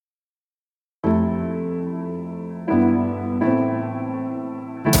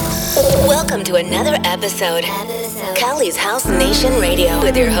Welcome to another episode. Cali's House Nation Radio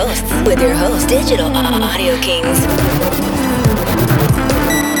with your hosts, Digital Audio Kings.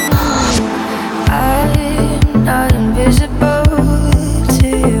 I'm not invisible to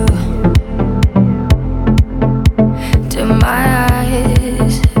you. Do my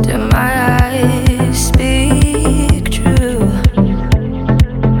eyes speak true?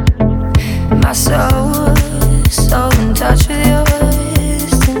 My soul's so in touch with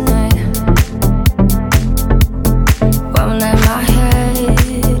yours tonight. Won't let my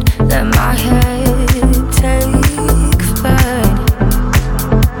head take flight.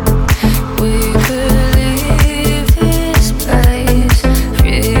 We could leave this place,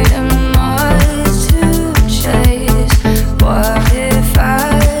 freedom ours to chase. What if I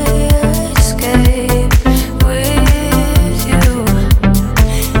escape with you?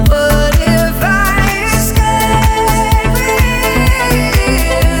 What if I escape with you?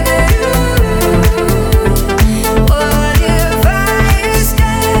 What if I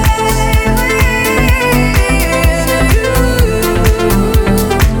escape with you?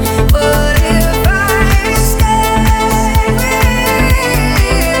 What if I escape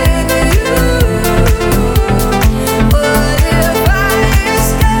with you? What if I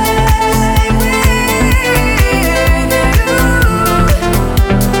escape with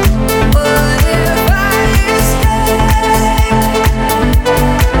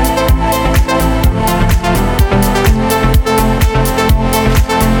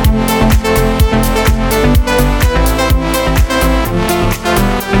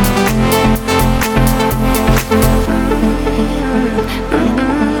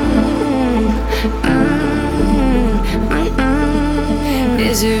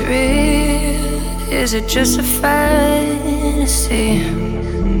Is it real? Is it just a fantasy?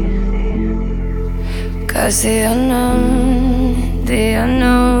 'Cause the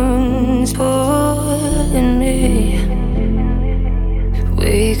unknown's pulling me.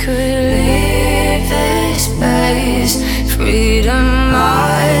 We could leave this place, freedom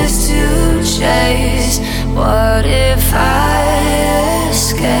ours to chase. What if I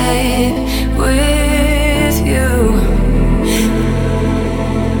escape with you?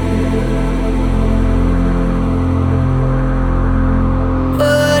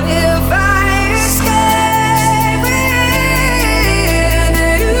 What if I escape with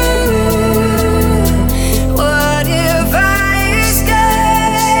you? What if I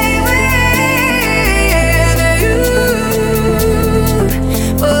escape with you? What if I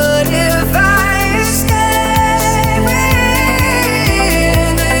escape with you? What if I escape with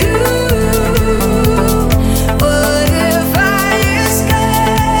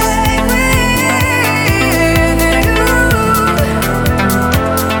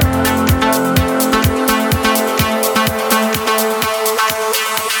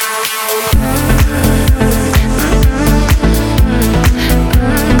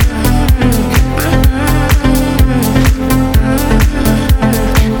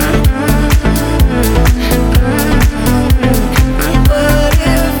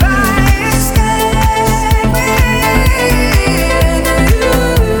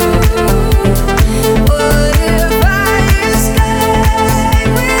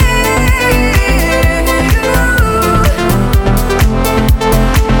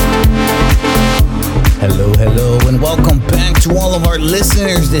Hello, and welcome back to all of our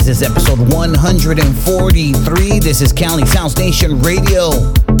listeners. This is episode 143. This is Cali's House Nation Radio.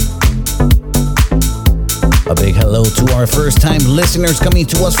 A big hello to our first-time listeners coming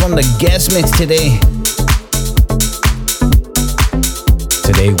to us from the guest mix today.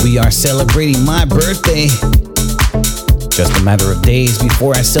 Today we are celebrating my birthday. Just a matter of days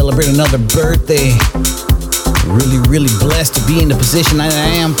before I celebrate another birthday. Really blessed to be in the position I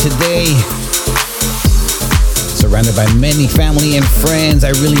am today. Surrounded by many family and friends. I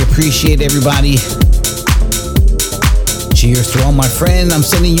really appreciate everybody. Cheers to all my friends. I'm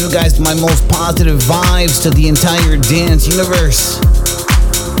sending you guys my most positive vibes to the entire dance universe.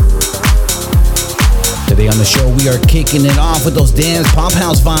 Today on the show, we are kicking it off with those dance pop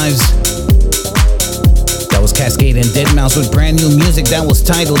house vibes. That was Kaskade and deadmau5 with brand new music that was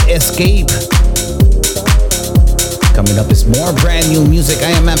titled Escape. Coming up is more brand new music.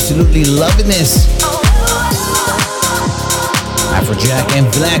 I am absolutely loving this. Afrojack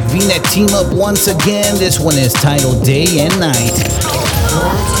and Black V-neck team up once again. This one is titled Day and Night.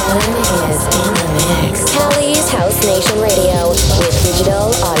 Black is in the mix. Cali's House Nation Radio with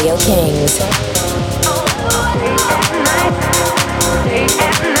Digital Audio Kings.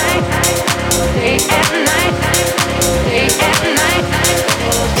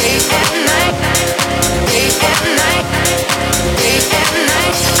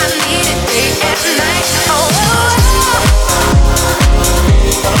 I need it.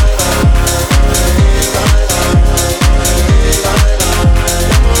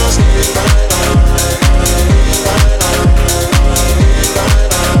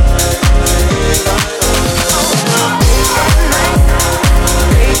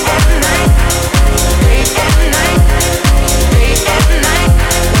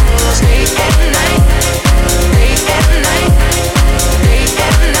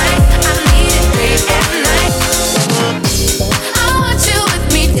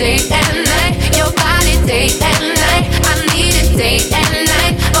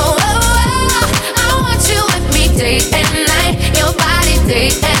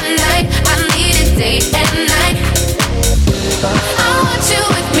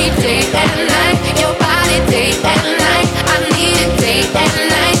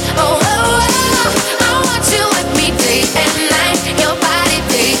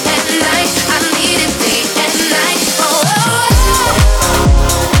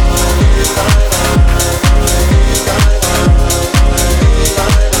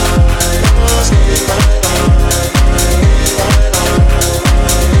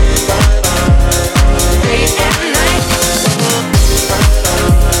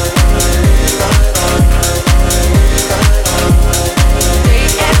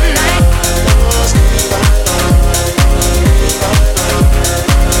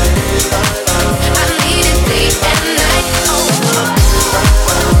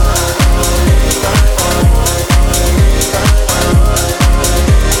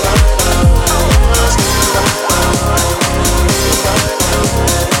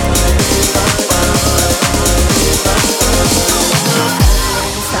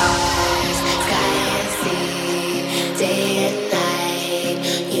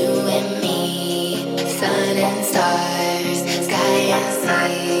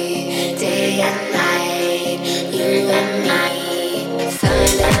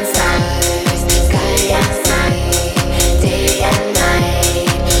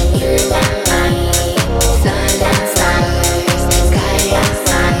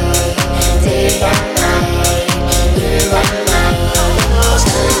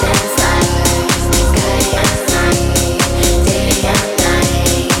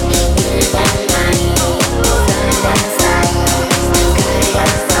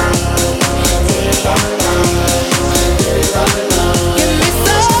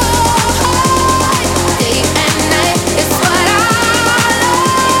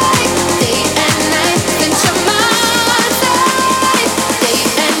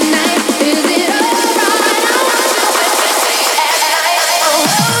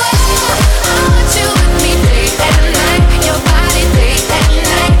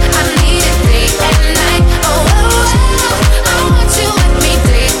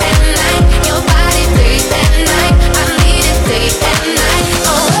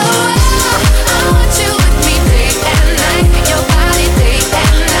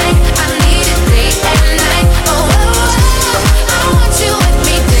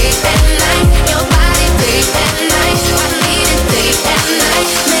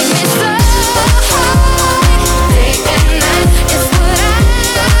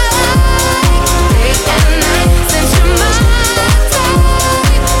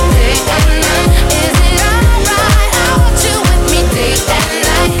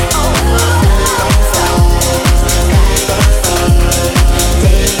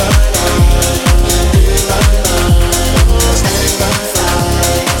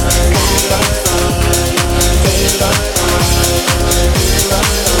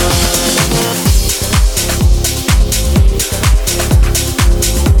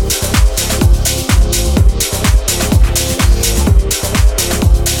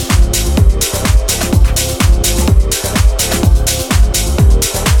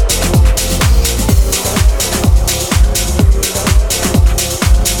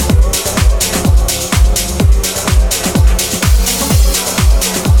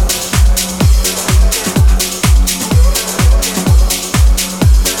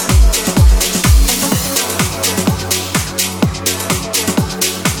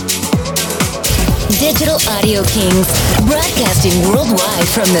 Digital Audio Kings, broadcasting worldwide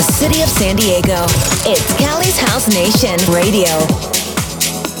from the city of San Diego. It's Cali's House Nation Radio.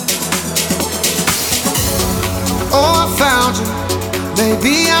 Oh, I found you.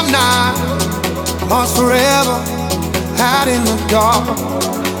 Maybe I'm not lost forever, out in the dark.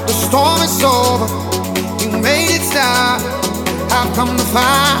 The storm is over. You made it stop. I've come to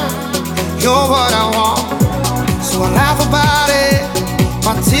find you're what I want. So I laugh about it.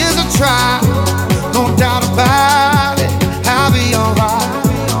 My tears are dry. No doubt about it. I'll be alright.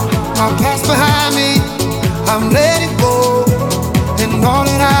 My past behind me. I'm letting go. And all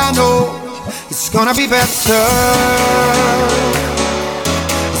that I know, it's gonna be better.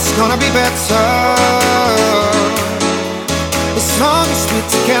 It's gonna be better. As long as we're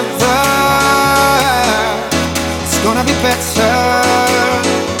together, it's gonna be better.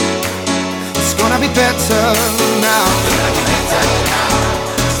 It's gonna be better now. It's gonna be better now.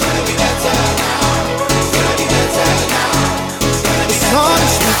 It's gonna be better now. It's gonna be better now. As long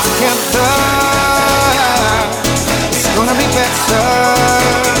as we're together, it's gonna be better.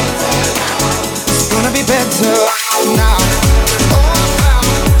 It's gonna be better now.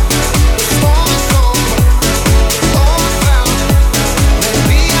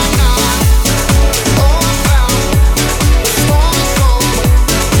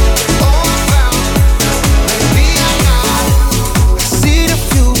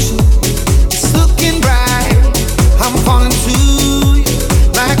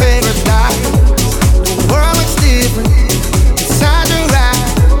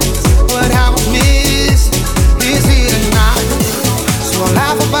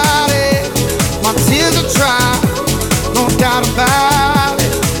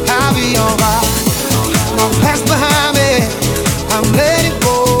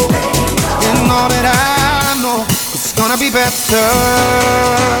 Better.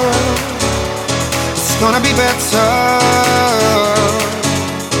 It's gonna be better.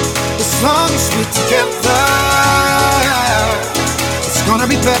 As long as we're together, it's gonna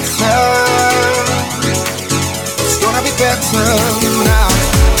be better. It's gonna be better now.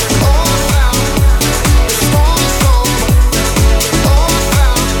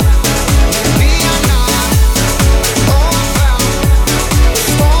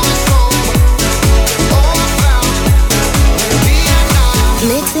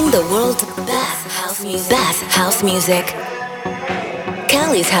 The world's best house music.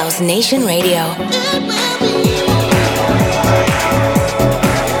 Cali's House Nation Radio.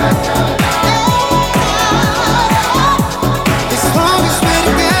 As long as we're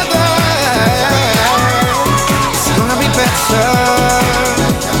together, it's gonna be better.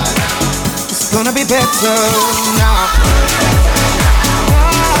 It's gonna be better now.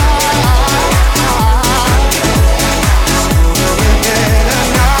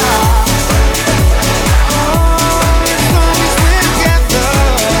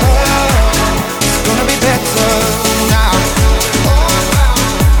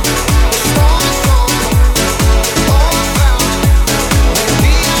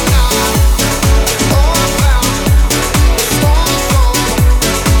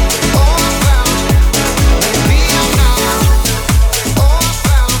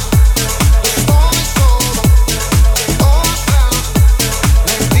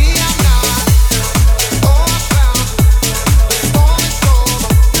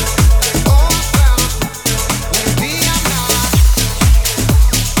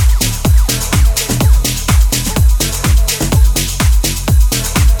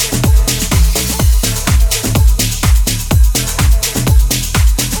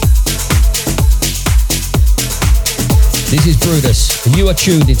 And you are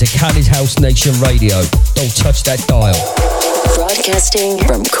tuned into Cali's House Nation Radio. Don't touch that dial. Broadcasting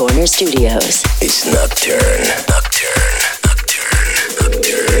from Corner Studios. It's Nocturne.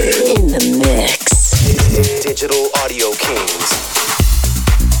 In the mix. Digital Audio Kings.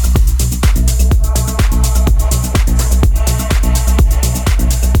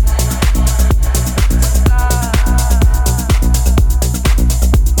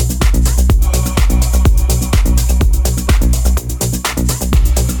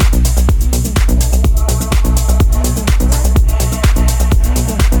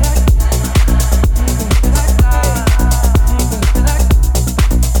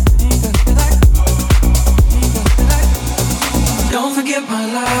 Don't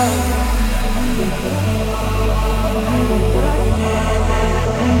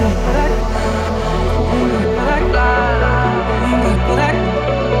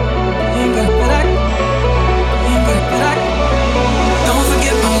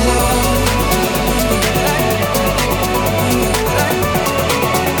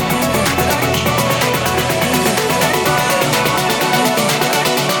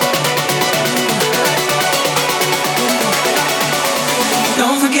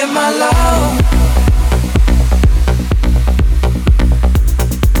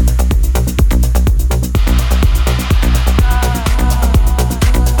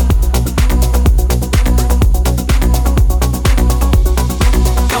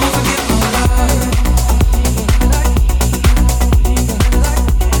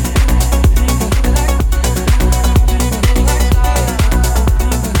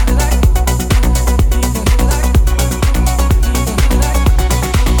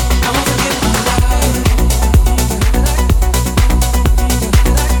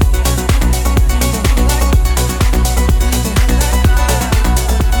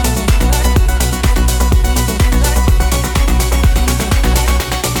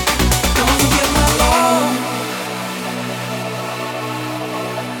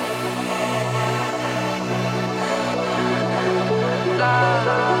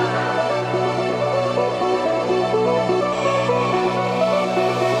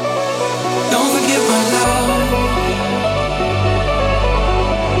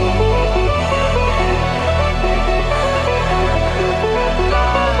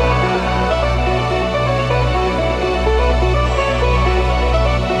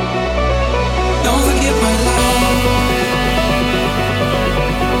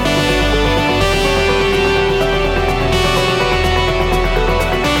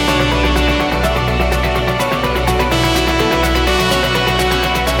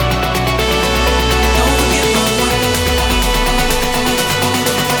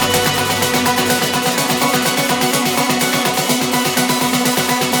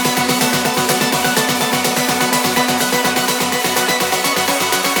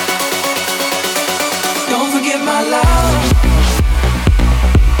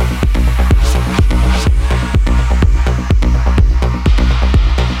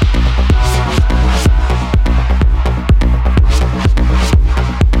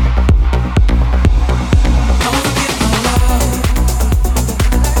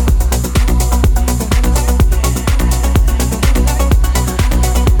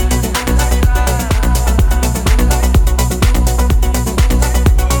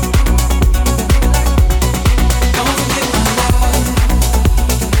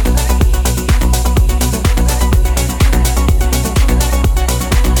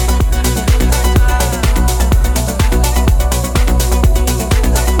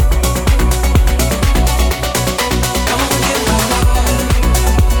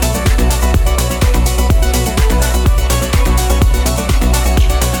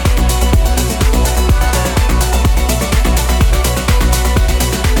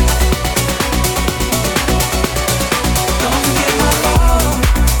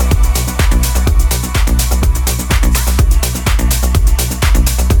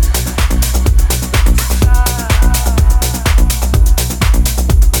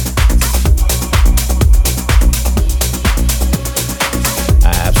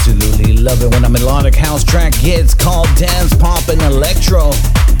love it when a melodic house track gets called dance, pop, and electro.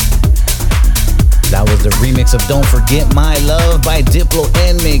 That was the remix of Don't Forget My Love by Diplo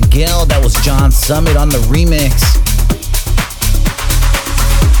and Miguel. That was John Summit on the remix.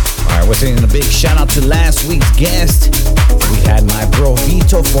 Alright, we're sending a big shout out to last week's guest. We had my bro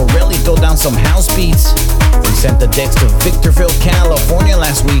Vito Forelli throw down some house beats. We sent the decks to Victorville, California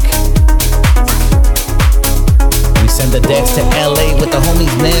last week. We sent the decks to LA with the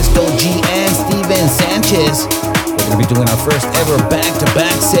homies Nesto G and Steven Sanchez. We're going to be doing our first ever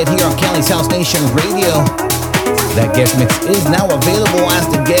back-to-back set here on Cali's House Nation Radio. That guest mix is now available, as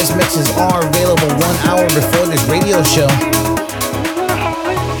the guest mixes are available 1 hour before this radio show.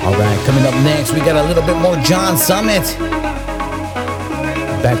 Alright, coming up next, we got a little bit more John Summit.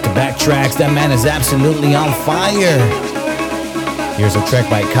 Back-to-back tracks, that man is absolutely on fire. Here's a track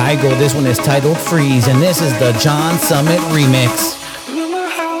by Kygo, this one is titled Freeze, and this is the John Summit remix.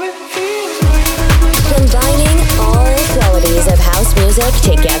 Combining all qualities of house music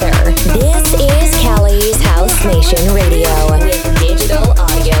together. This is Cali's House Nation Radio with Digital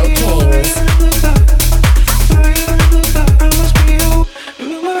Audio Kings.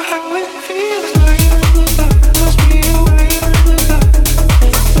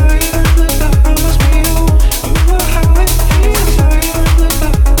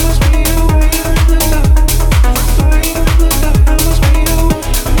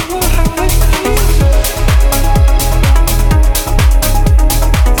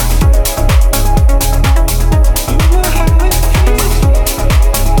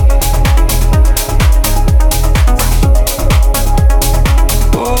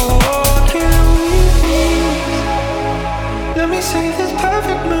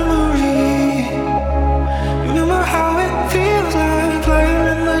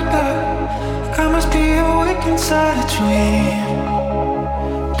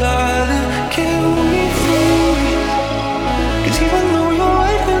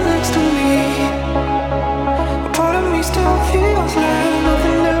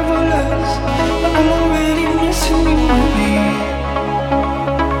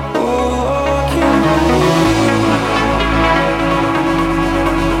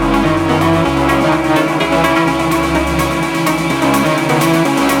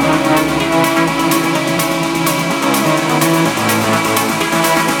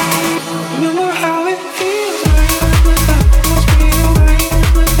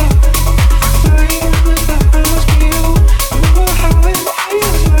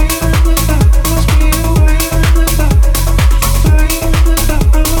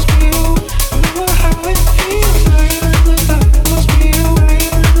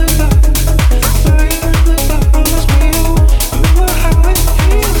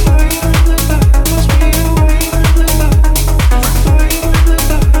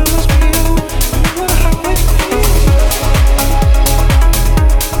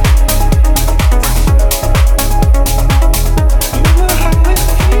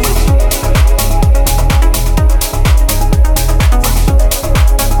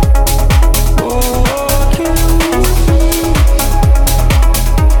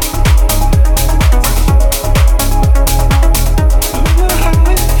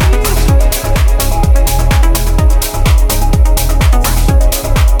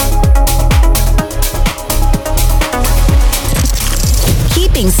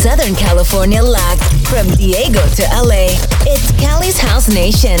 Southern California locked from Diego to LA. It's Cali's House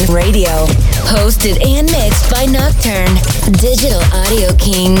Nation Radio, hosted and mixed by Nocturne, Digital Audio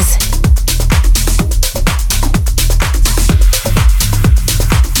Kings.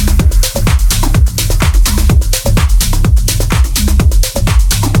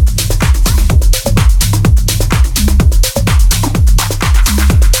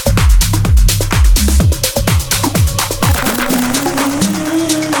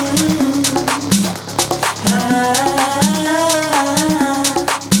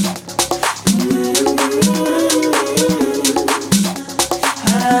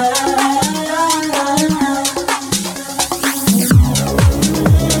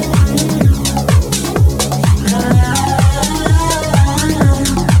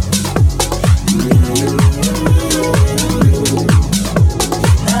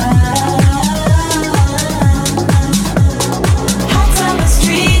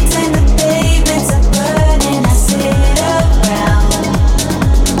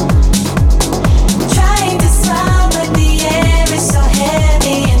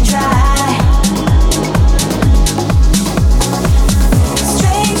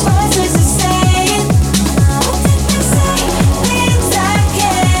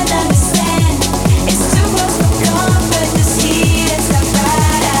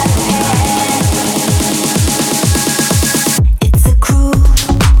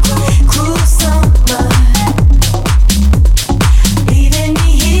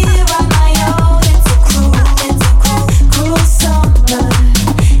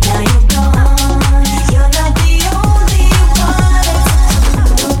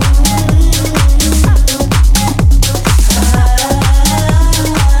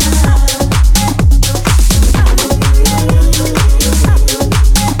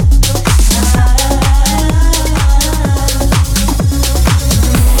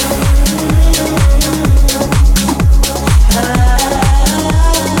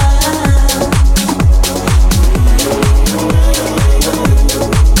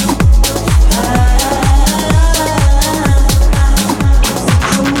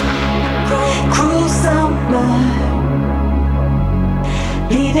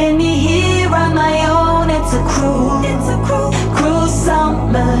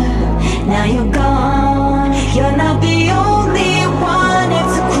 now you're gone. You're not the only one.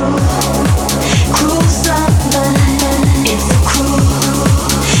 It's a cruel summer. It's a cruel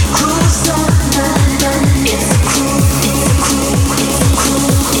summer. It's a cruel, it's a cruel, it's a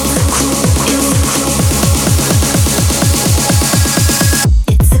cruel, it's a cruel,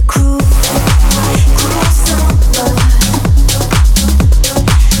 it's a cruel. It's a cruel summer.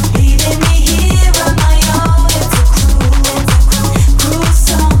 Leaving me here on my own. It's a cruel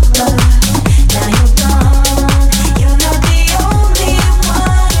summer. Now you're gone. You're not the only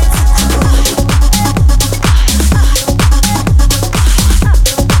one. It's a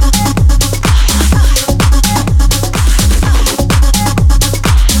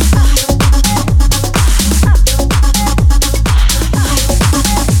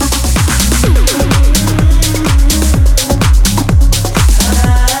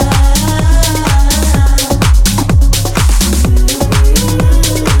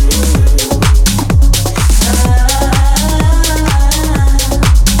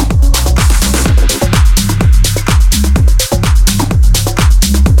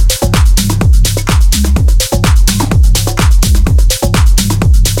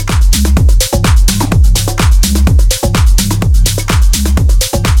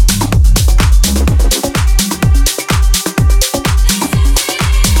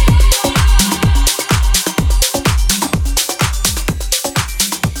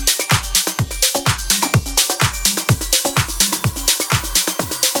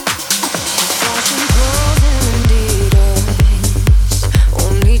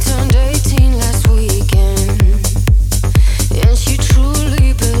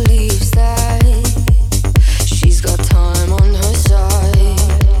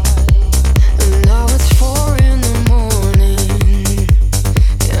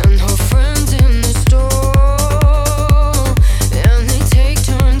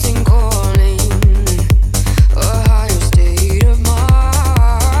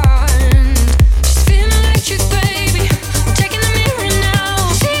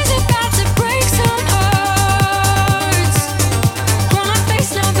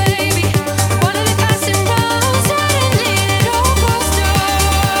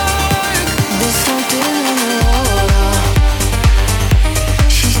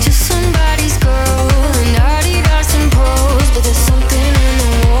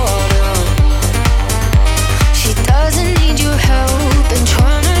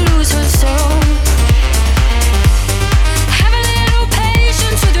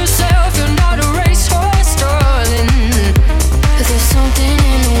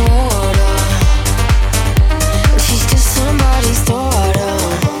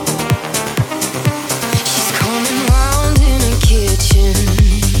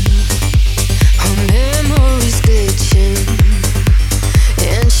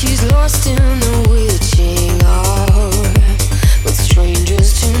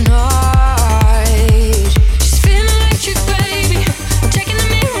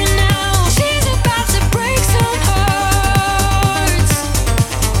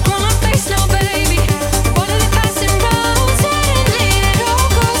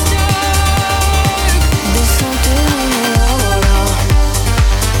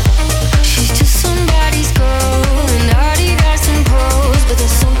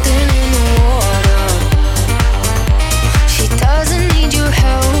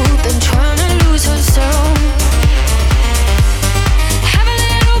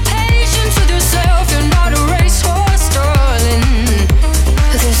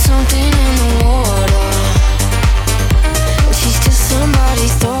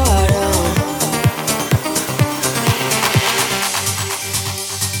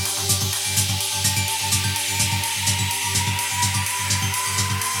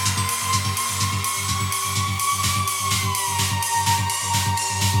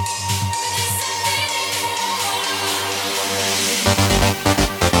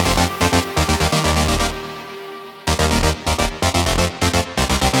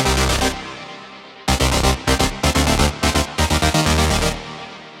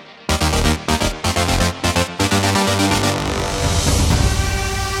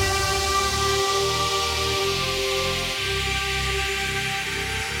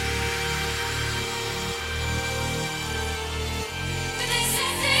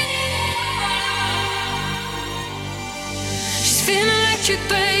electric,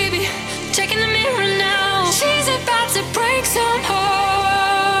 baby. Check in the mirror now. She's about to break some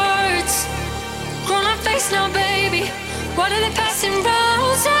hearts. On her face now, baby. What are they passing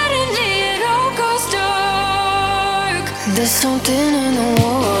round? Suddenly it all goes dark. There's something in the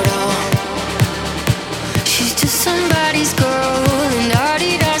water. She's just somebody's girl, and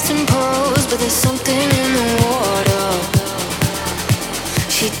Adidas and pros.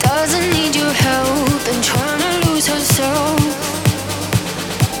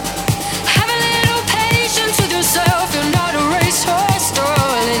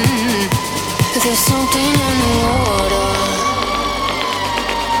 there's something in the water.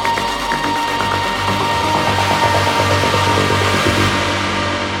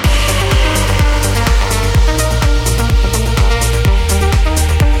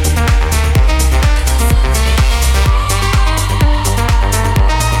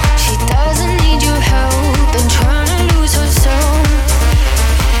 She doesn't need your help and trying to lose herself.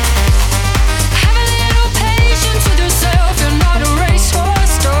 Have a little patience with yourself. You're not a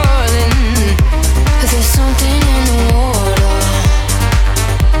racehorse, darling. But there's something in the water.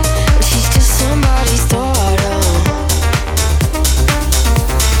 She's just somebody's daughter.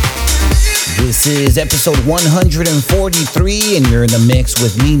 This is episode 143, and you're in the mix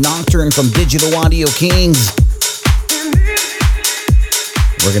with me, Nocturne, from Digital Audio Kings.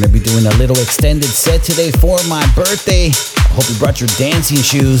 We're going to be doing a little extended set today for my birthday. I hope you brought your dancing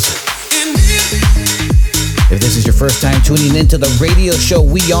shoes. If this is your first time tuning into the radio show,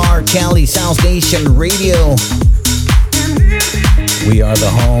 we are Cali's House Nation Radio. We are the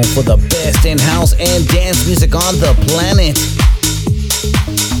home for the best in house and dance music on the planet.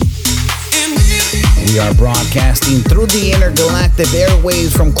 We are broadcasting through the intergalactic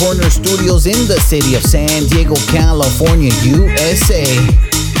airwaves from Corner Studios in the city of San Diego, California, USA.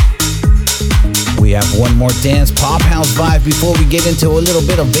 We have one more dance pop house vibe before we get into a little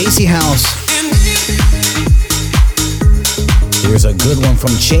bit of bassy house. Here's a good one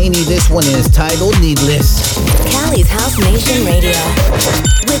from Chaney. This one is titled Needless. Cali's House Nation Radio.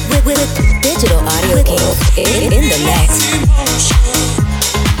 With Digital Audio Kings in the mix.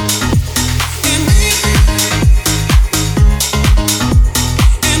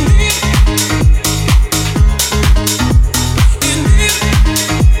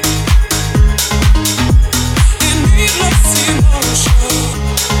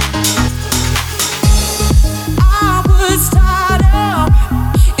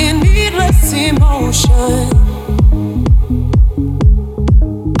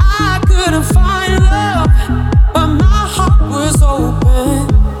 I couldn't find love, but my heart was open.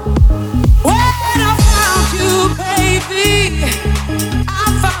 When I found you, baby, I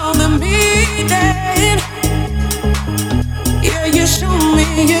found the meaning. Yeah, you showed me,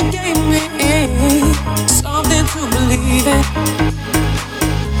 you gave me something to believe in.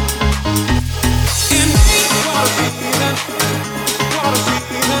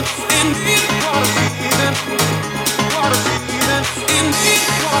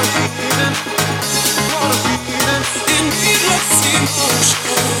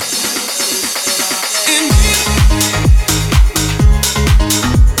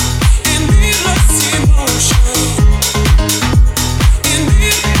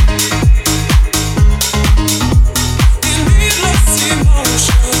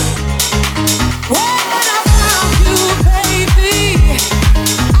 When I found you, baby,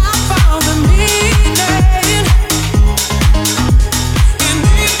 I found the meaning.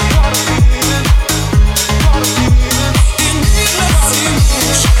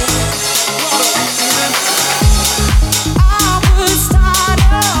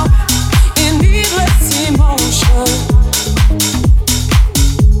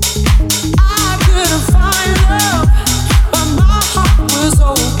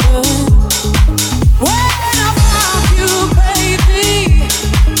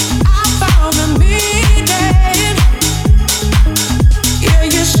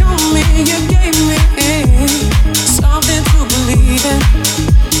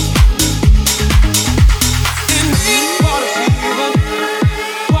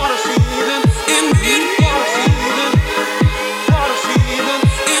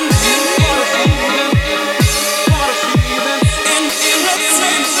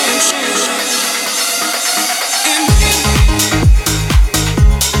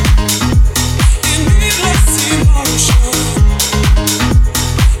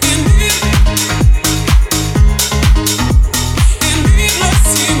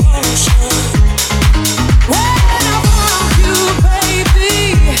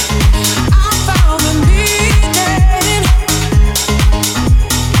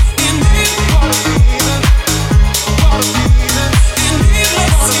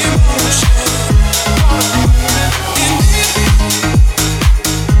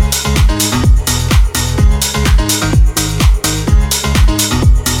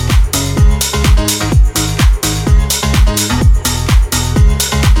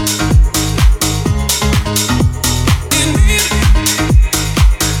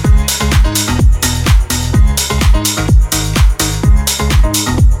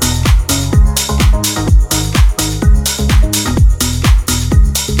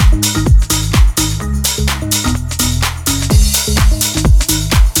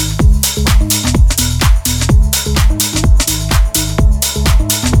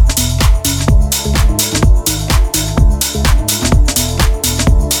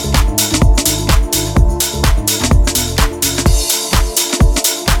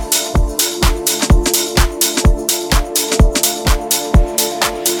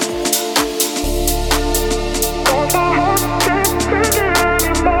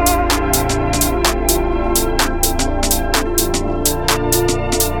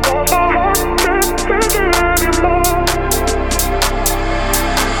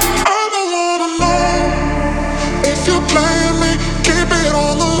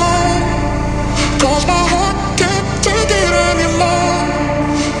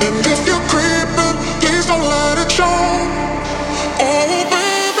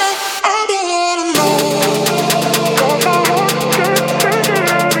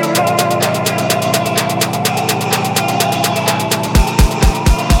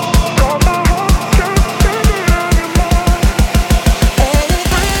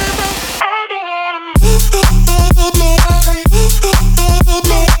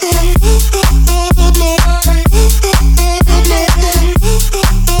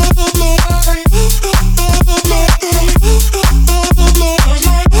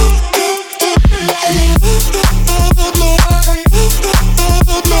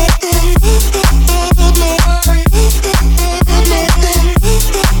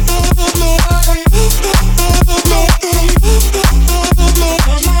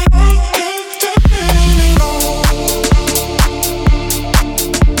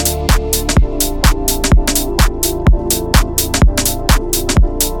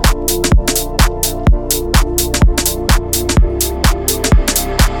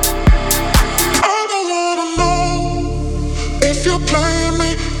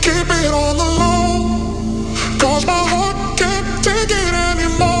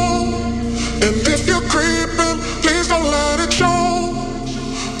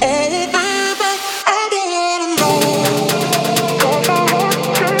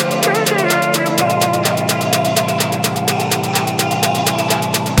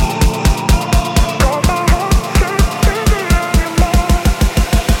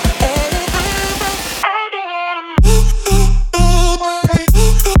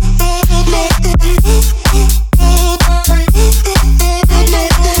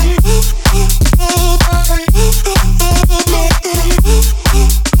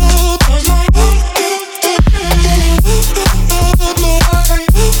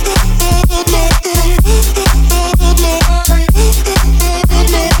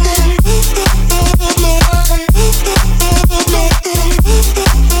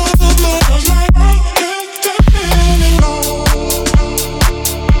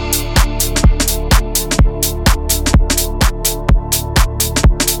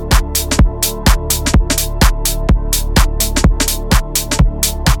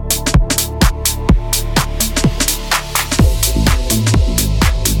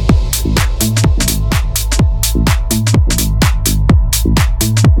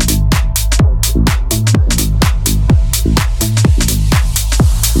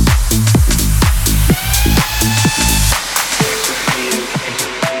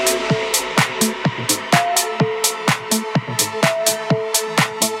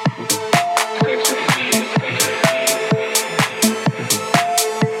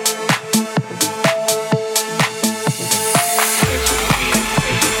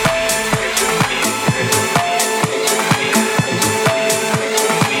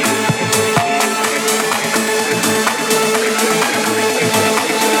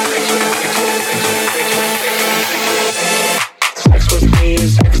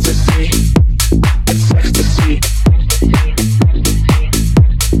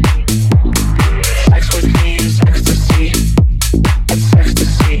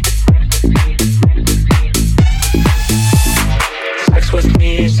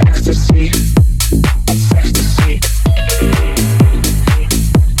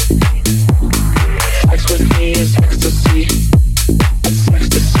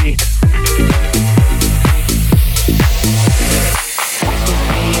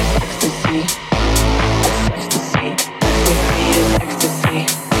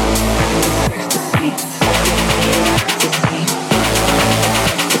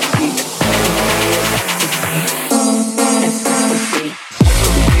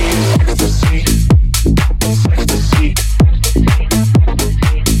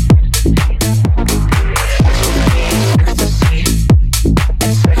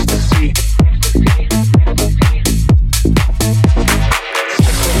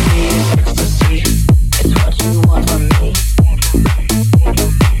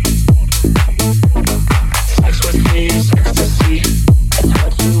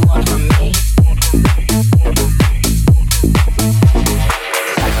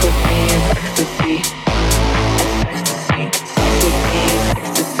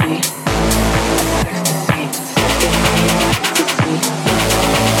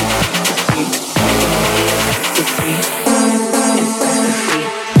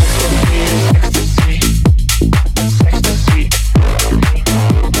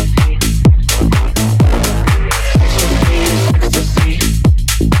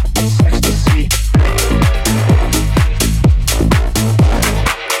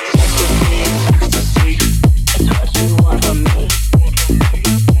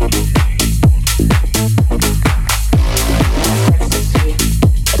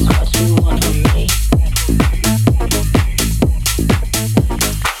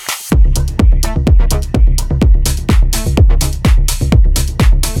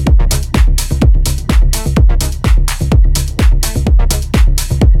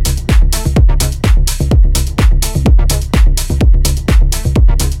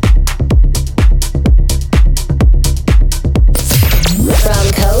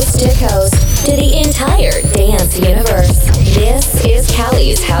 entire dance universe. This is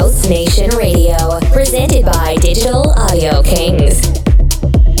Cali's House Nation Radio, presented by Digital Audio Kings.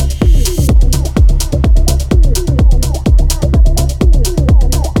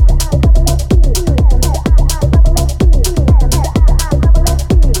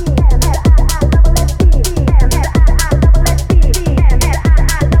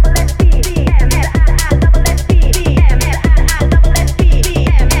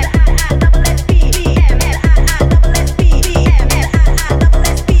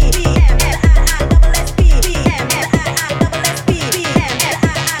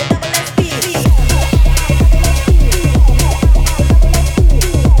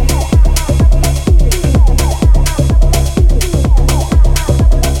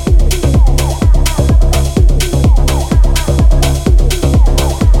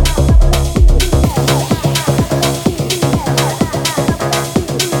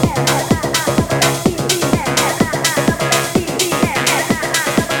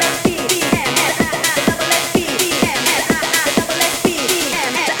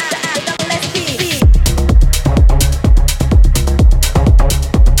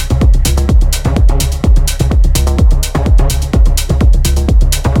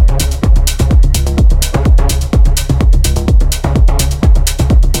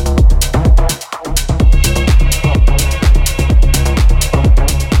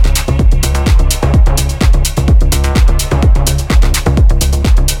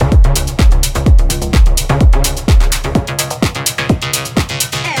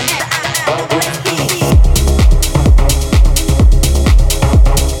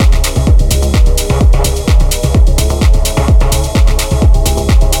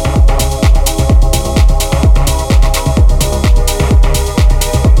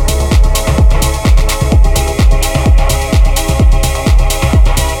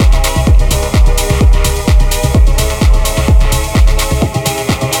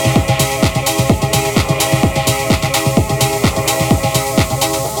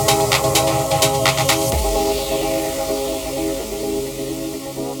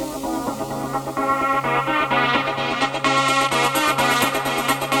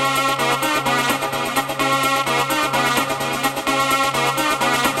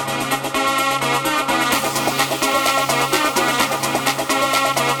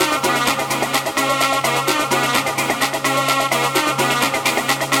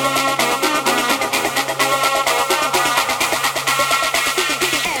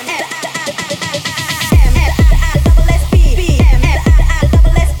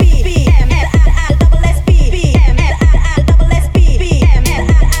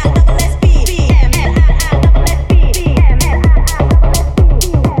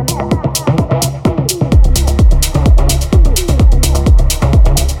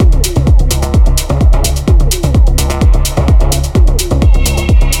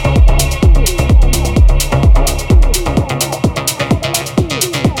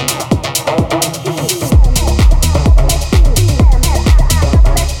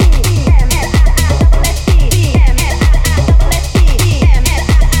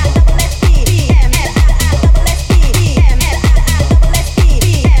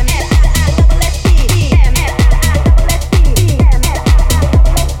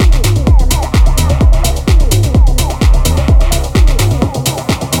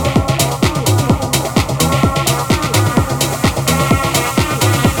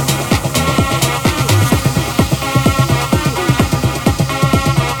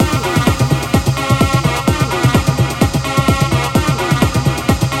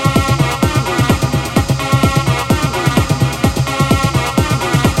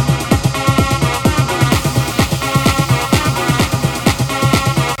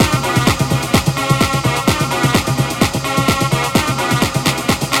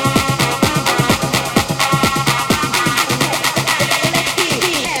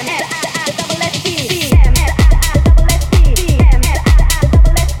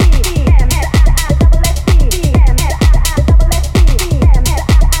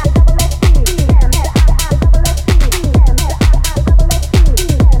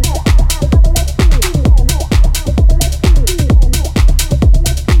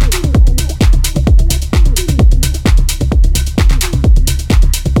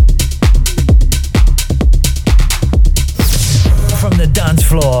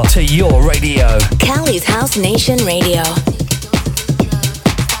 to your radio. Cali's House Nation Radio.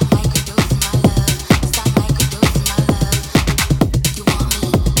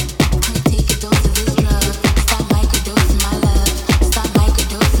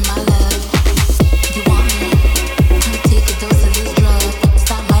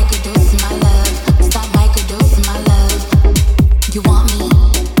 Stop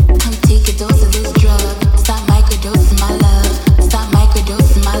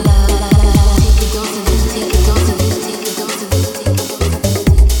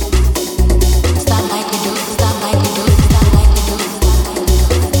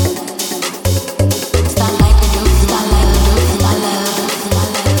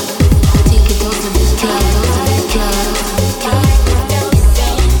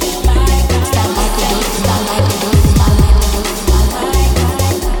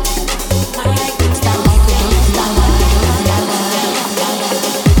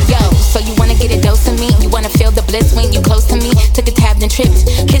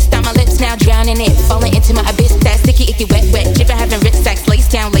in it, falling into my abyss. That sticky, icky, wet, dripping, having rich sex,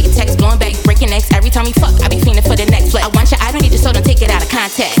 lace down, latex, blowing back, breaking necks. Every time we fuck, I be feeling for the next flex. I want you, I don't need you, so don't take it out of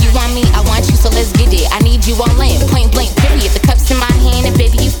context. You want me, I want you, so let's get it. I need you all in, point blank, period. The cups in my hand, and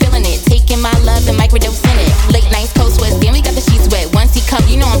baby, you feeling it. Taking my love and microdosing it. Late nights, cold sweats, then we got the sheets wet. Once he come,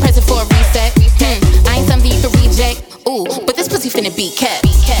 you know I'm present for a reset. I ain't something you can reject. Ooh, but this pussy finna be kept.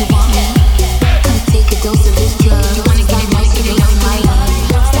 You want me? Come take a dose of this drug. You wanna get it, microdose my love.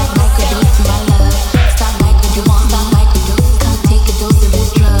 Stop microdosing my love. Stop microdose, you want stop microdose. Come take a dose of this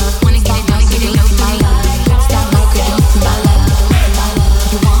drug. Wanna get it, microdose my love. Stop microdosing my love.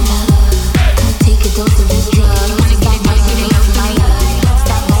 You want me? Come take a dose of this drug. You wanna get it, microdose my love.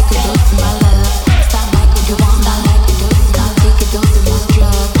 Stop microdosing my love. Stop microdose, you want stop microdose. Come take a dose of this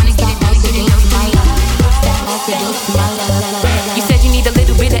drug. Wanna get it, microdose my love. Stop microdosing my love. You said you need a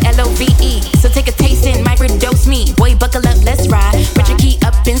little bit of LOVE, so take a taste and microdose me. Boy, buckle up, let's ride. Put your key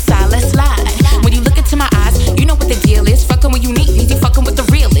up inside, let's slide. When you look into my eyes, you know what the deal is. Fucking when you need me, you fucking with the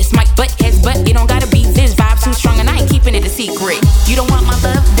realest. Mic butt heads, but it don't gotta be this. Vibe too strong and I ain't keeping it a secret. You don't want my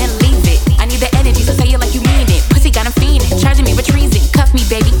love, then leave it. I need the energy, so say it like you mean it. Pussy got him fiending, charging me with treason. Cuff me,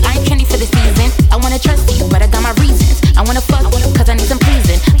 baby, I ain't Chaney for the season. I wanna trust you, but I got my reasons. I wanna fuck you, cause I need some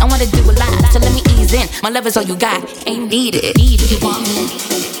pleasing. I wanna do a lot, so let me ease in. My love is all you got, ain't needed. You want me?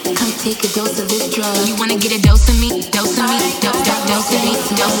 Come take a dose of this drug. You wanna get a dose of me, dose of me, dose of me,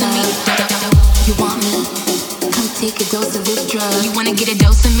 dose of me. You want me? Come take a dose of this drug. You wanna get a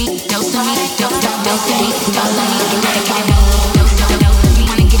dose of me, dose of me, dose of me, dose of me. You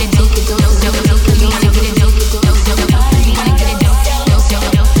wanna get a dose of this. You wanna get a dose of this. You wanna get a dose of this. You wanna get a dose of this. You wanna get a dose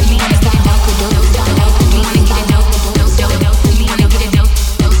of this. You wanna get a dose of this. You wanna get a dose of this. You wanna get a dose of this.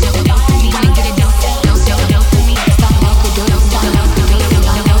 You wanna get a dose of this. You wanna get a dose of this. Stop microdosing.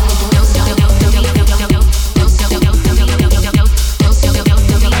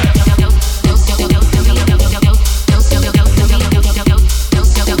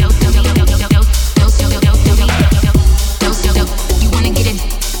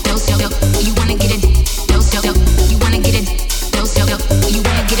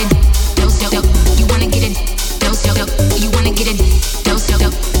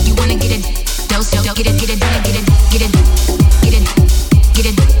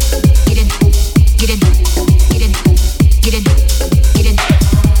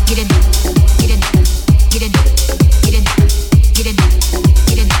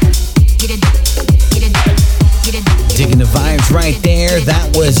 Right there,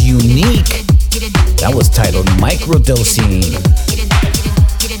 that was unique. That was titled Microdosing.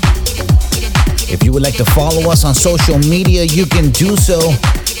 If you would like to follow us on social media, you can do so.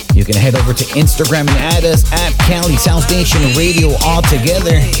 You can head over to Instagram and add us at Cali's House Nation Radio all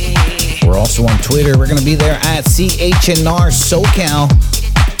together. We're also on Twitter. We're going to be there at C HNR SoCal.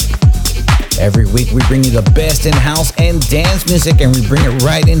 Every week we bring you the best in house and dance music, and we bring it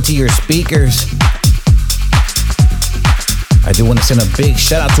right into your speakers. I do want to send a big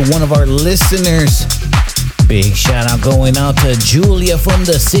shout out to one of our listeners. Big shout out going out to Julia from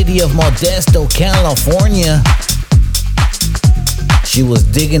the city of Modesto, California. She was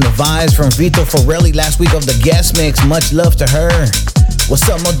digging the vibes from Vito Forelli last week of the guest mix. Much love to her. What's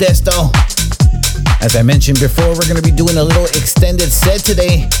up, Modesto? As I mentioned before, we're going to be doing a little extended set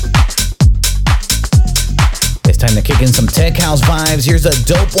today. It's time to kick in some tech house vibes. Here's a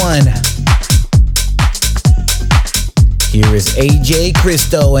dope one. Here is AJ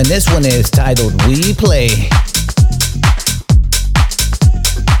Christou, and this one is titled We Play.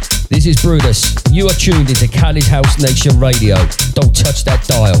 This is Brutus. You are tuned into Cali's House Nation Radio. Don't touch that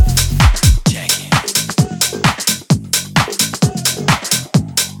dial.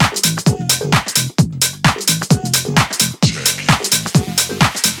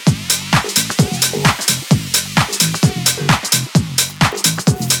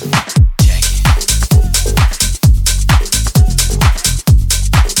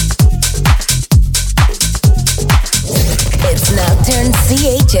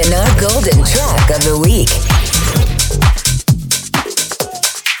 C HNR Golden Track of the Week.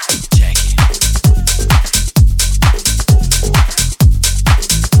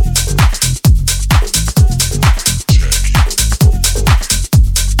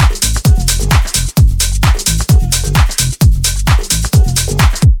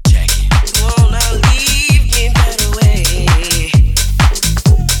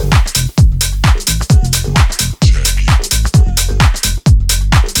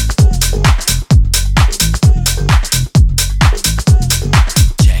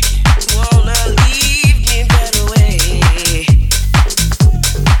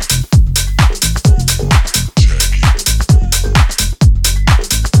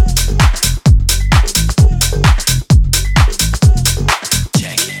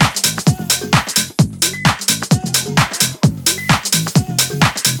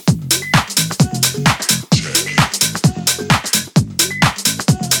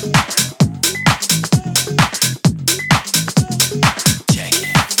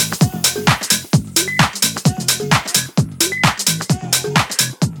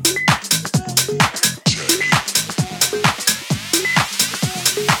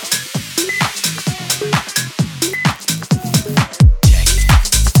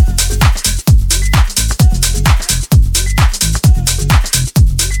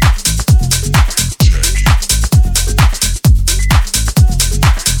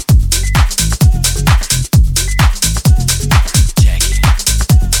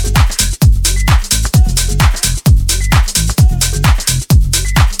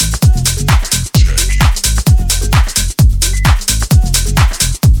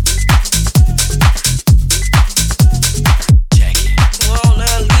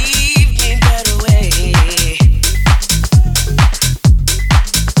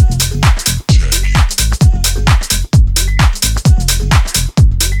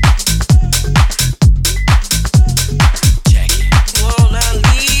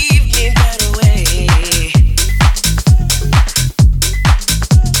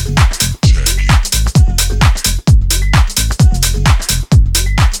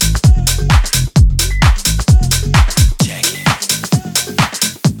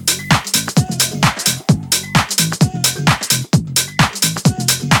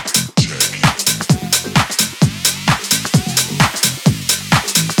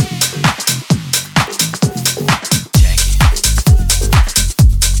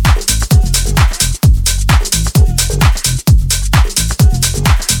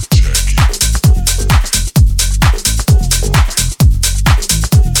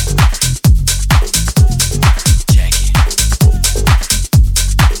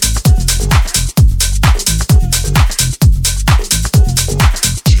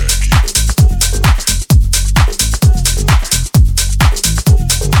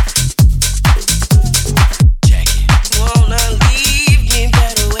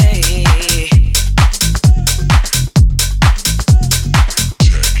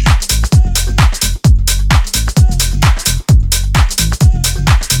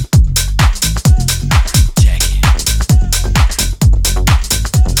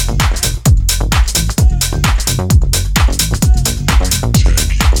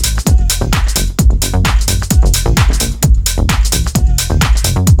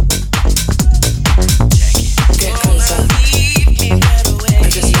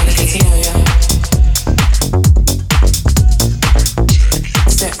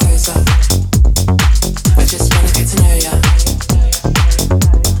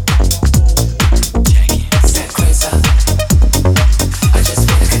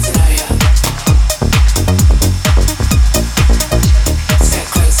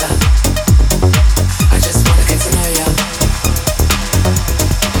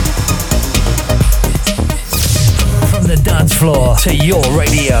 floor to your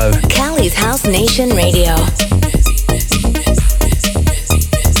radio. Cali's House Nation Radio.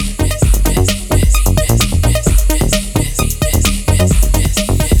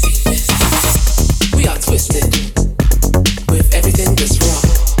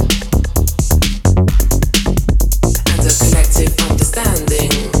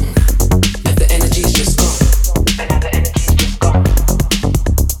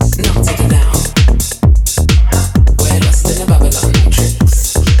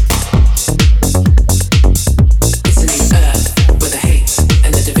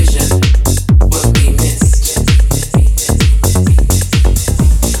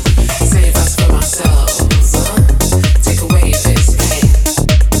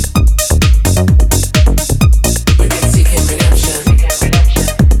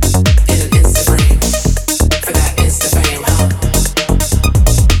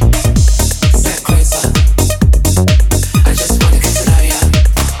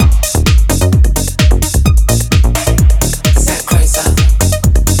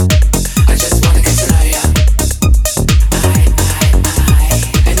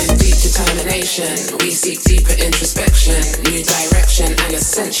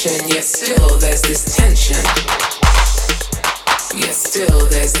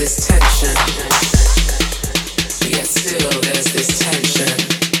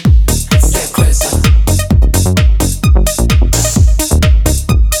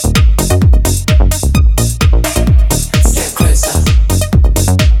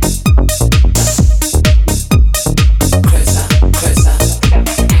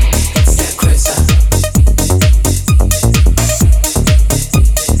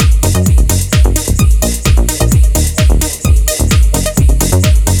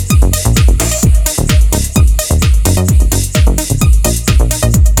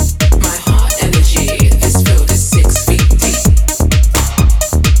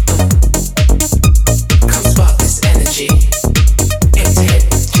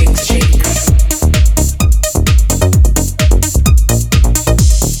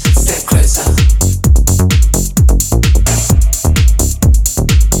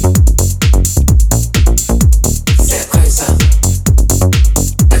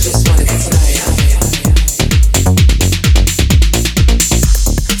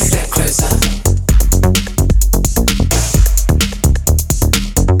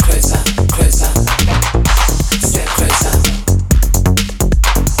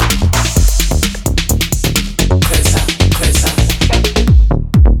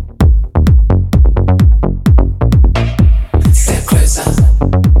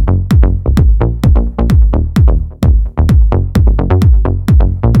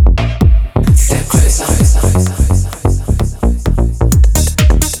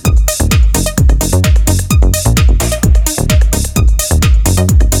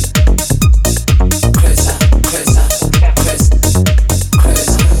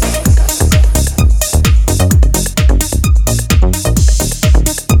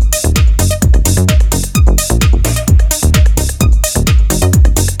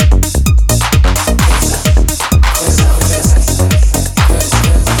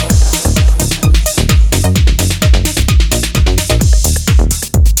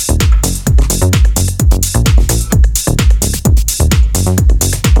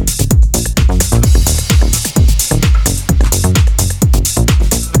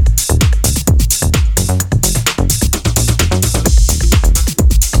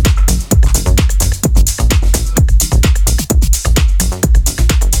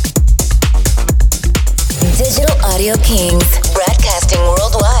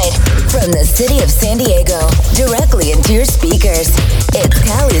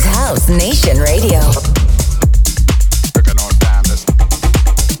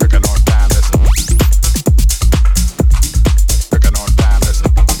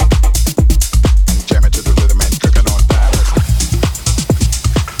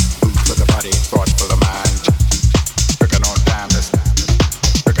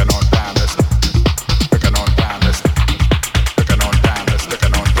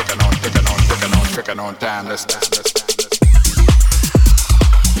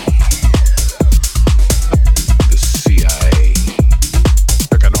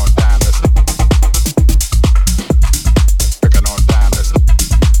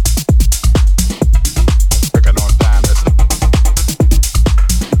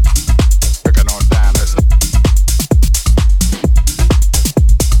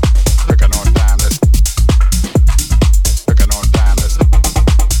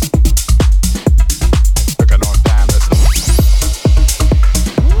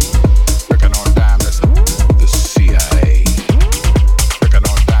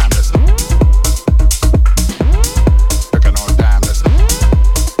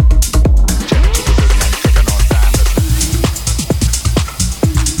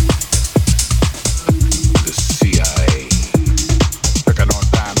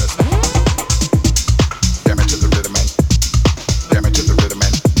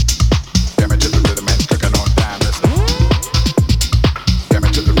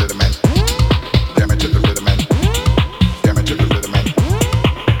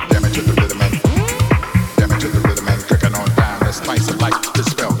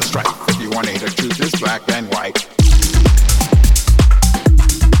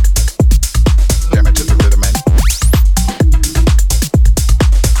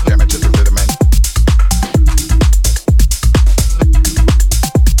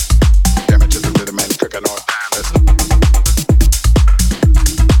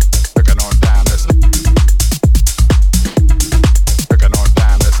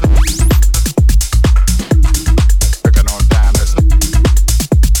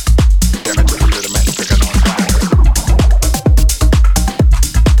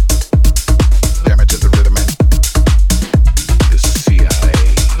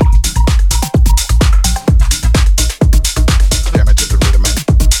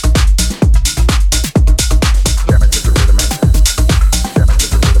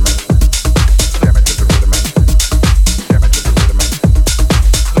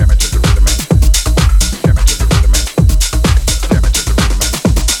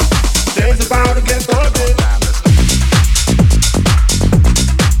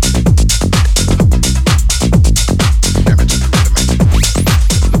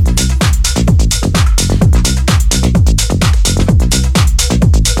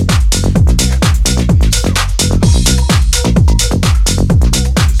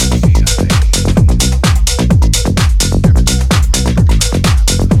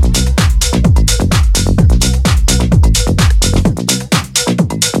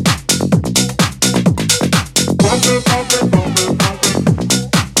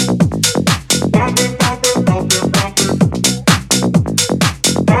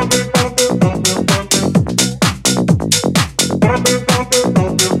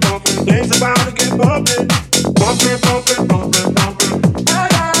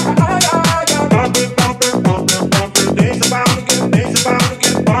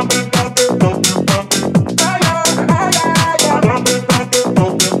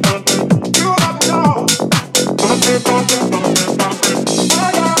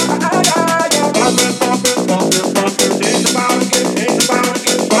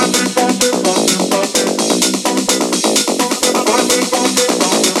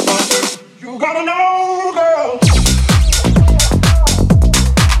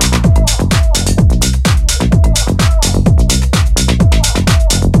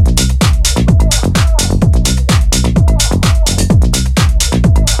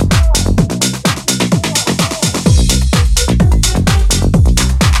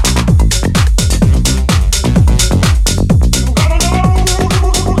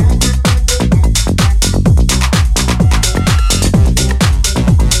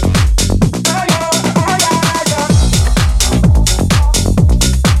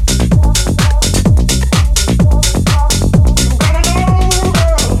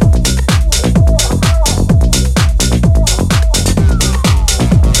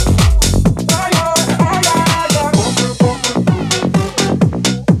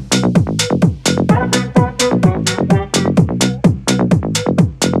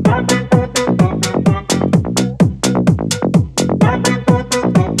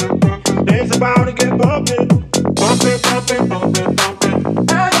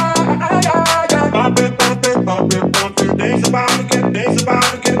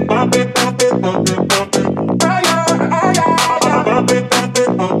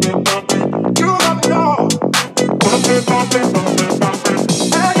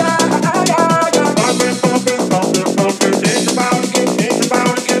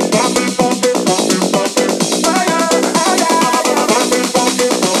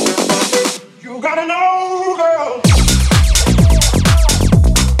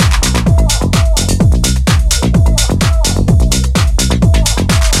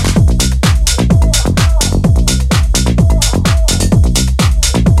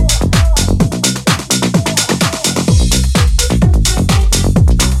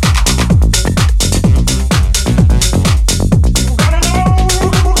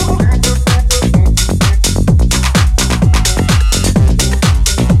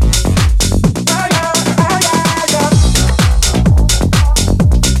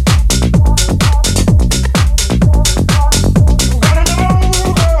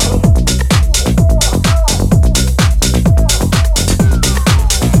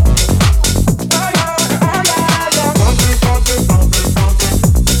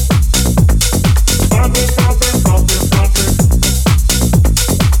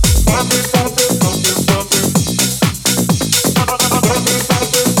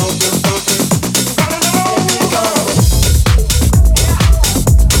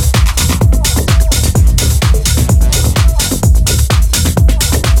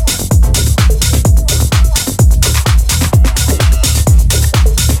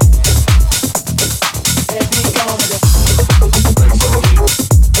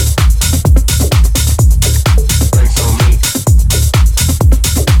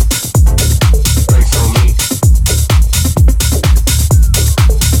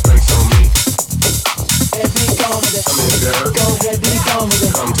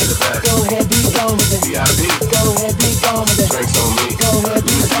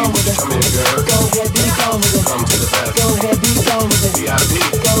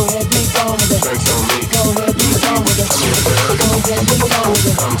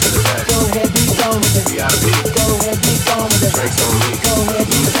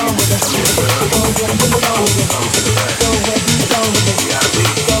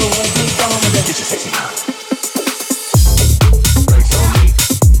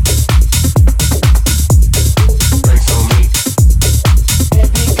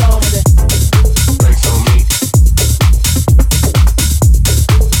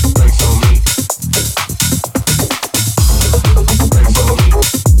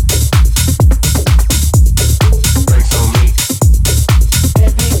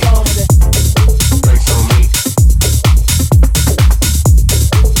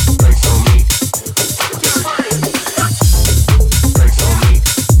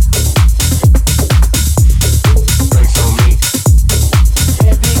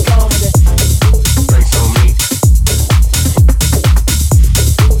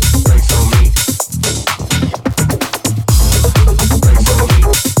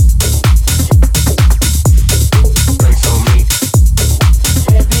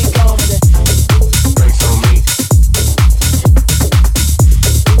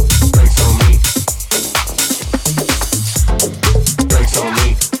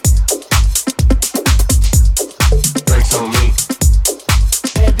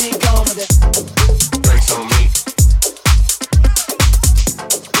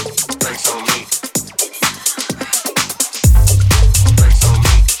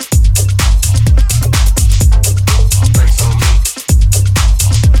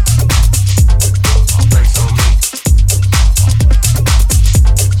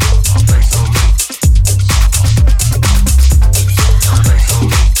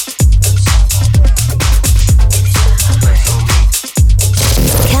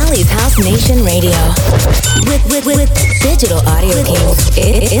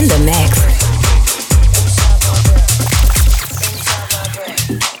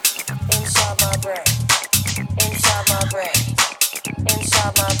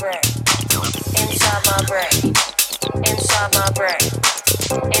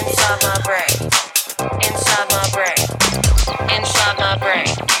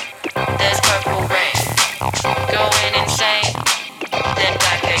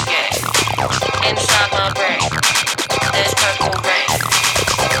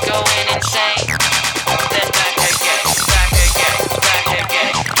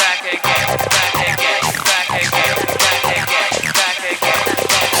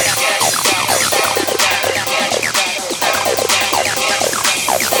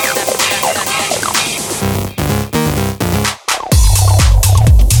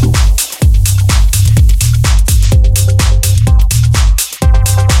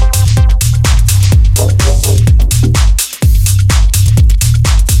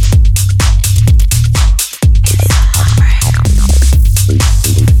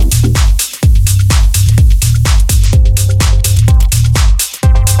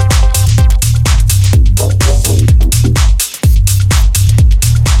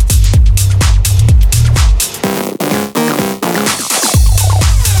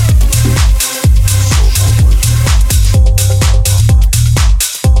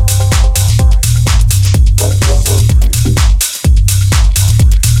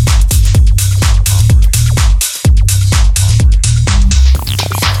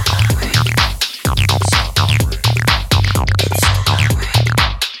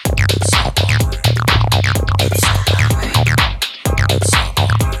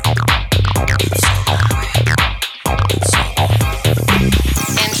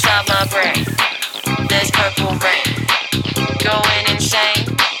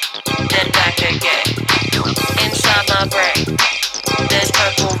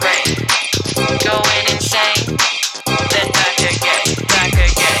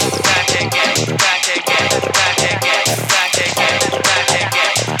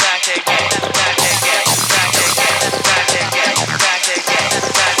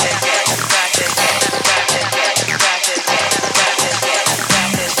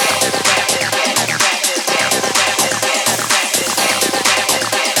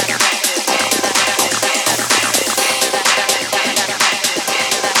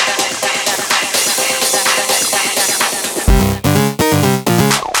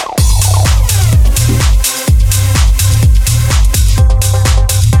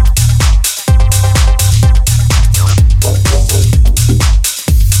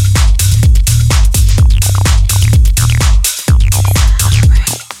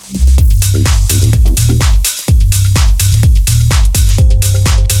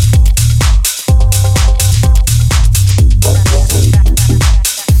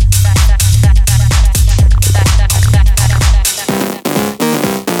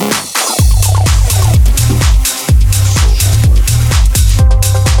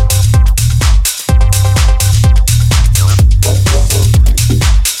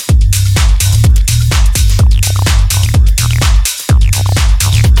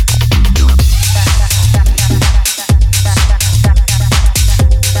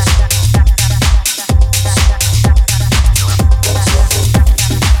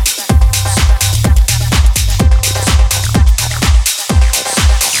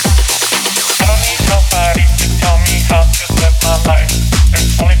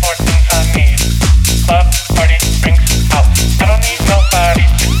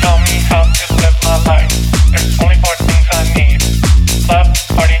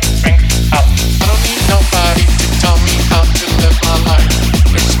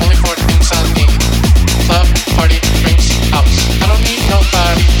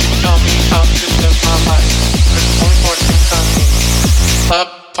 Club,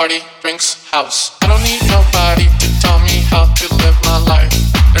 party, drinks, house. I don't need nobody to tell me how to live my life.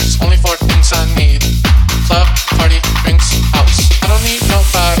 There's only four things I need. Club, party, drinks, house. I don't need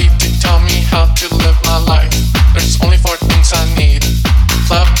nobody to tell me how to live my life. There's only four things I need.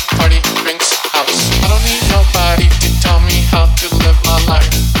 Club, party, drinks, house. I don't need nobody to tell me how to live my life.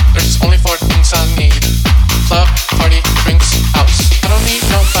 There's only four things I need. Club, party, drinks, house. I don't need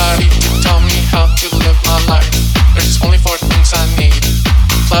nobody to tell me how to live my life. There's only four things I need.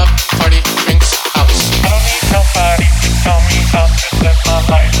 Club, party, drinks, house. I don't need nobody to tell me how to live my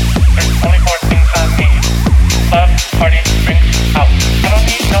life. There's only four things I need. Club, party, drinks, house. I don't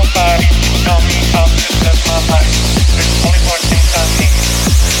need nobody to tell me how to live my life. There's only four things I need.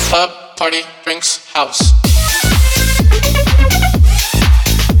 Club, party, drinks, house.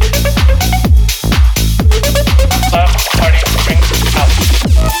 Club, party, drinks, house.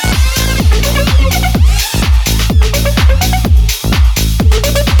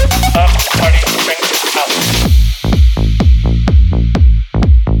 Club, party, drinks, house.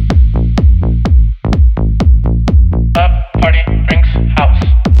 Club, party, drinks, house.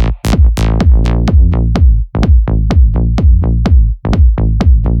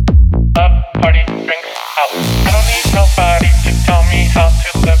 Club, party, drinks, house. I don't need nobody to tell me how to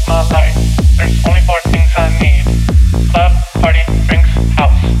live my life. There's only four things I need. Club, party, drinks,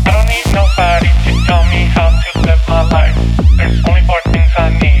 house. I don't need nobody to tell me how to live my life. There's only four things I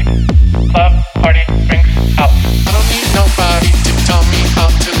need. Club, party, drinks, house. I don't need nobody to tell me how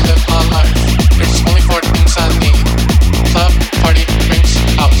to live my life. There's only four things I need. Club, party, drinks,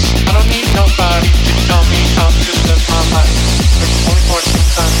 house. I don't need nobody to tell me how to live my life. There's only four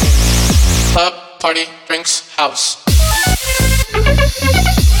things I need. Club, party, drinks, house.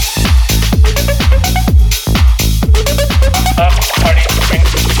 Club, party,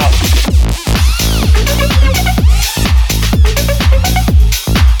 drinks, house.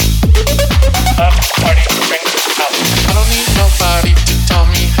 Club, party, drinks, house. I don't need nobody to tell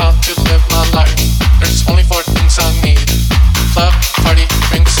me how to live my life. There's only four things I need. Club, party,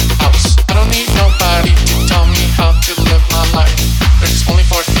 drinks, house. I don't need nobody to tell me how to live my life. There's only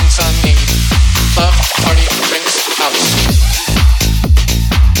four things I need. Club, party, drinks, house.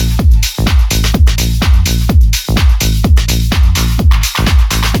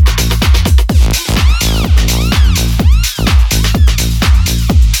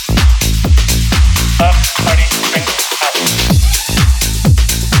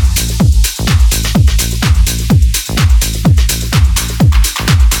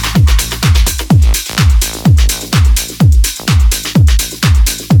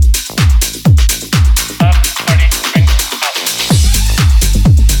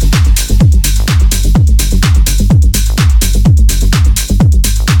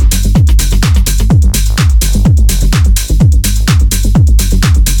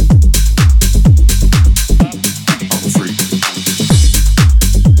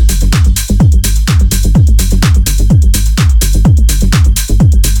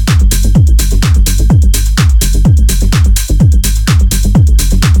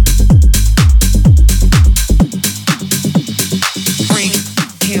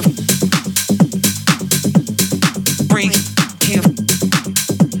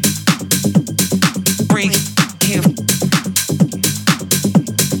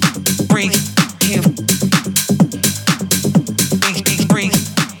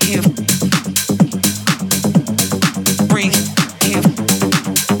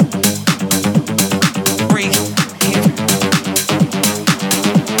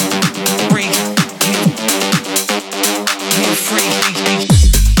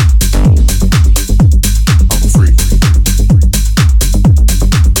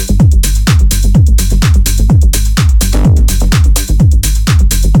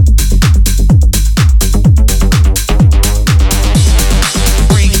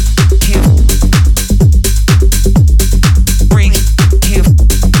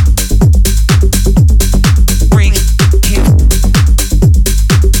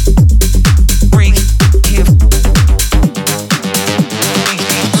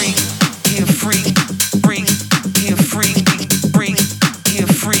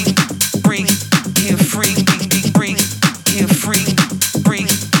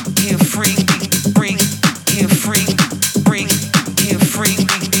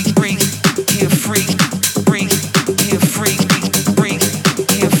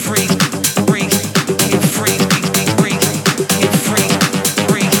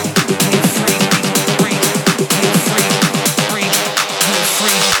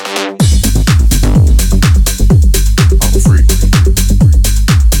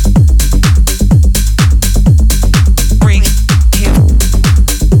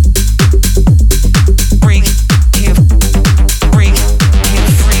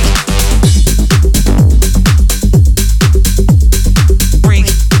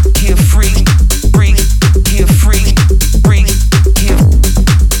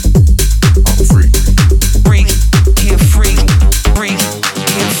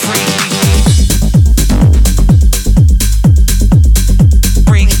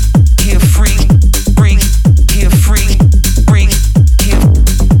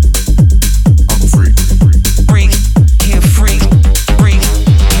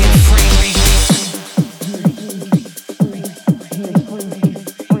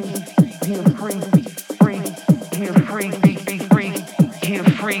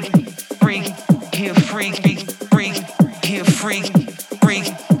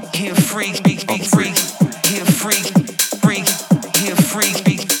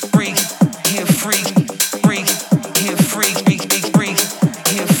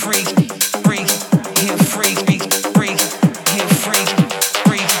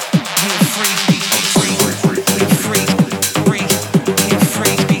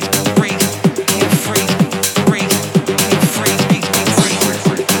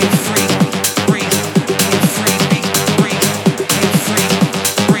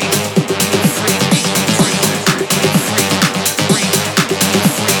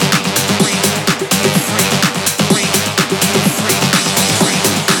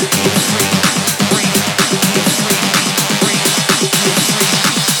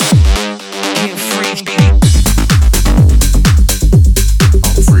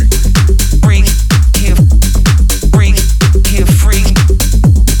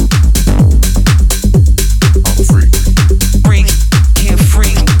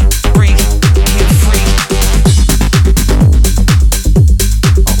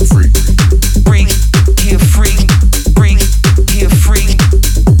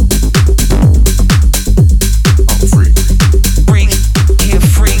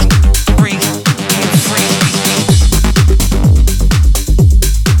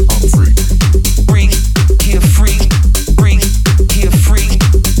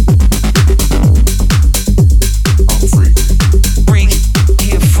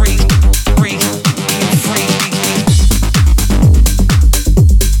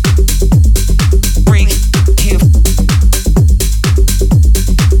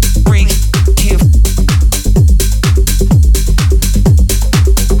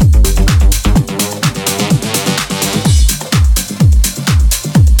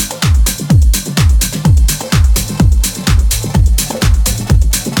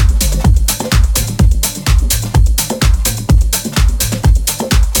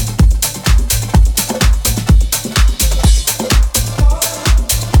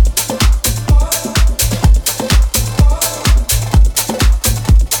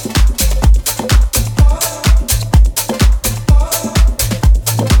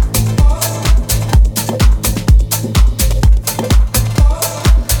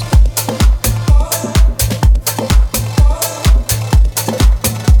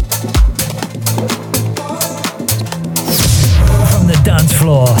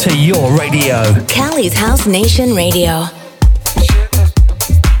 to your radio. Cali's House Nation Radio.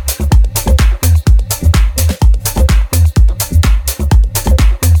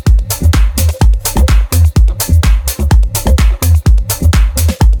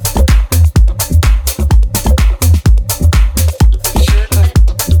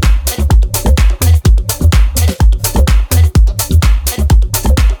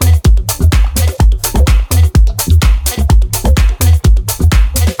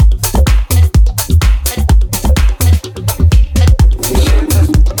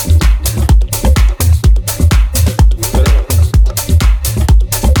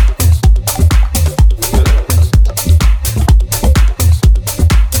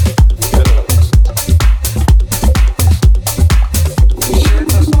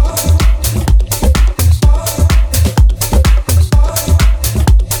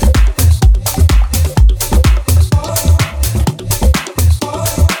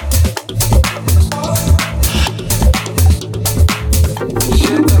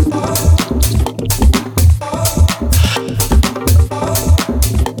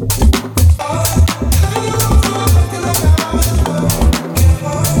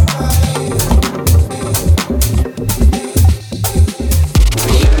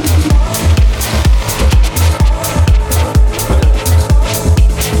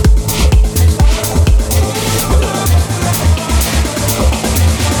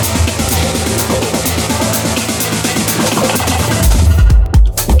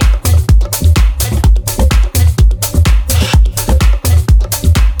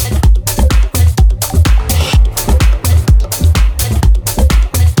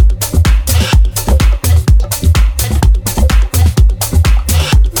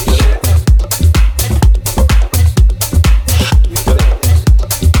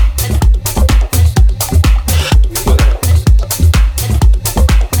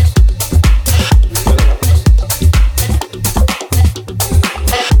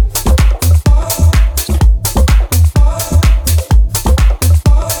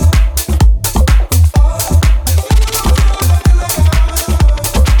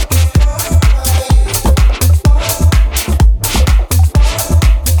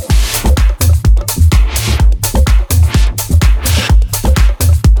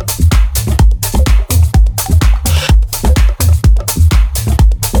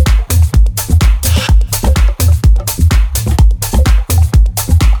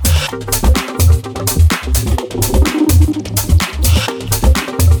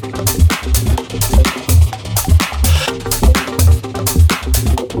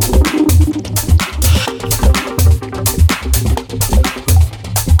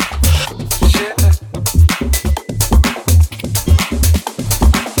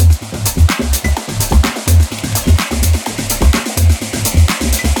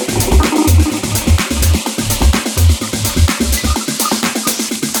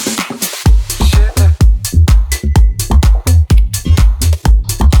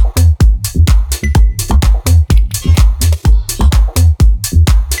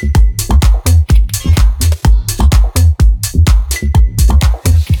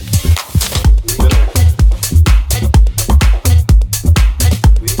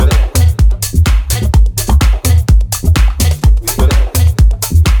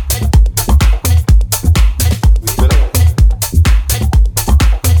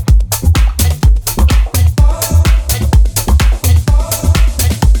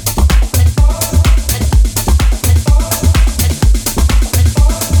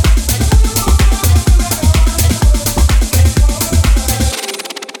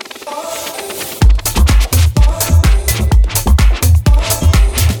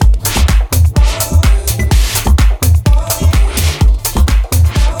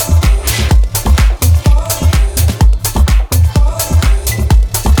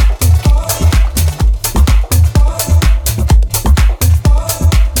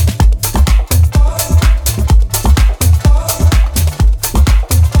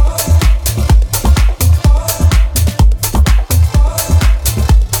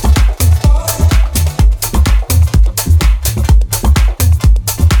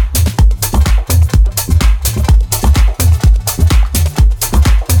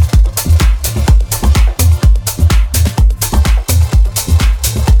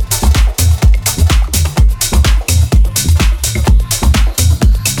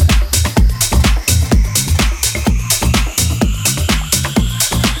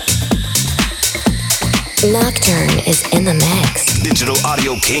 Nocturne is in the mix. Digital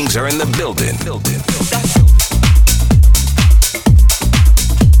Audio Kings are in the building.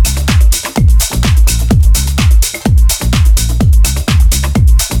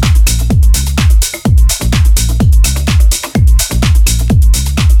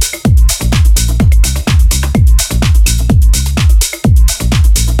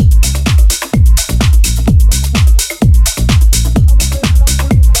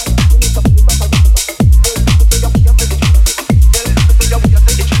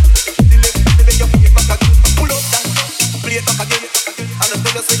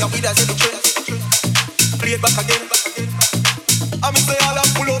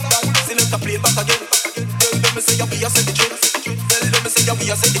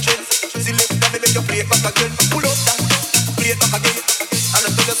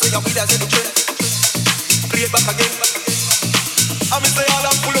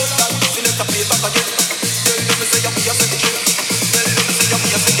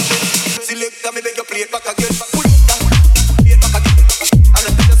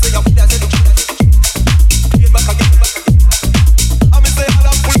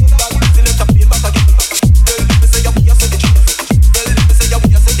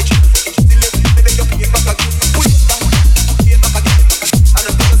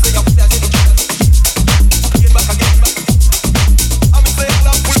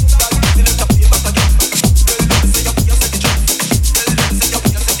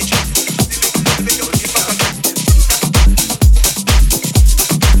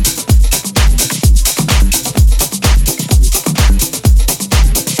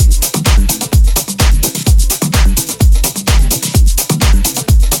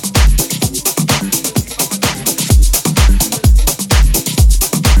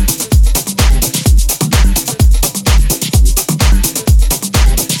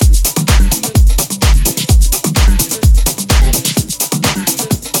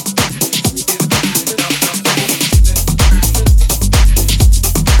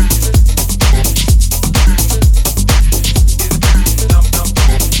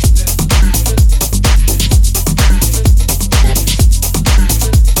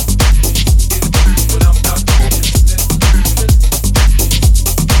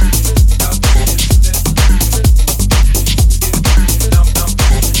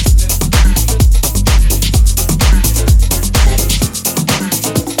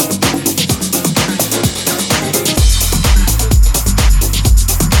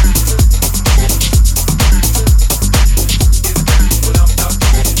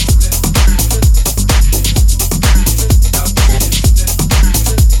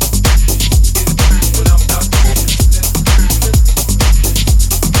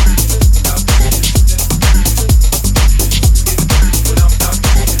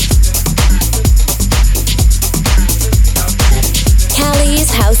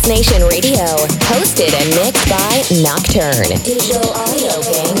 Nation Radio, hosted and mixed by Nocturne. Digital Audio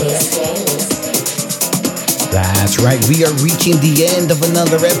Kings. That's right, we are reaching the end of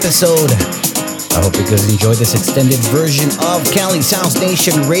another episode. I hope you guys enjoyed this extended version of Cali's House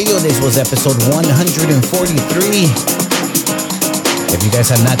Nation Radio. This was episode 143. If you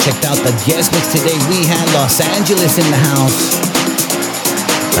guys have not checked out the guest mix today, we had Los Angeles in the house.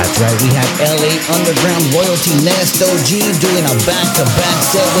 That's right, we had LA Underground royalty Nest OG doing a back-to-back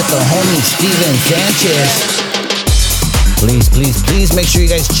set with the homie Steven Sanchez. Please make sure you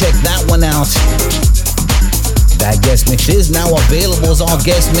guys check that one out. That guest mix is now available, as all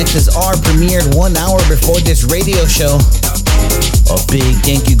guest mixes are premiered 1 hour before this radio show. A big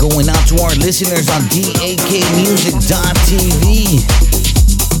thank you going out to our listeners on dakmusic.tv.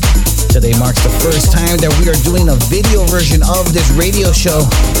 Today marks the first time that we are doing a video version of this radio show.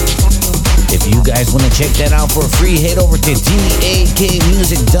 If you guys want to check that out for free, head over to dakmusic.tv.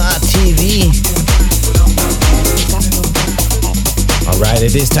 Alright,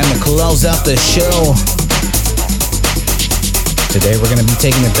 it is time to close out the show. Today we're going to be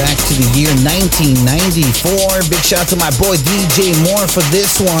taking it back to the year 1994. Big shout out to my boy DJ Moore for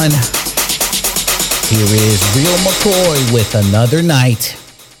this one. Here is Real McCoy with Another Night.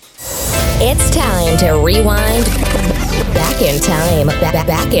 It's time to rewind back in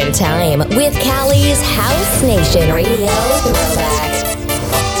time with Cali's House Nation Radio Throwback.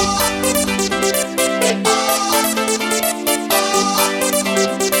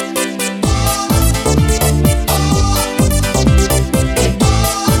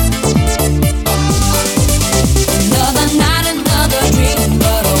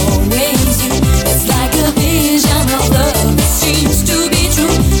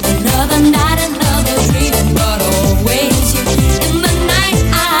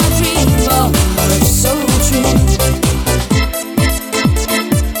 So true.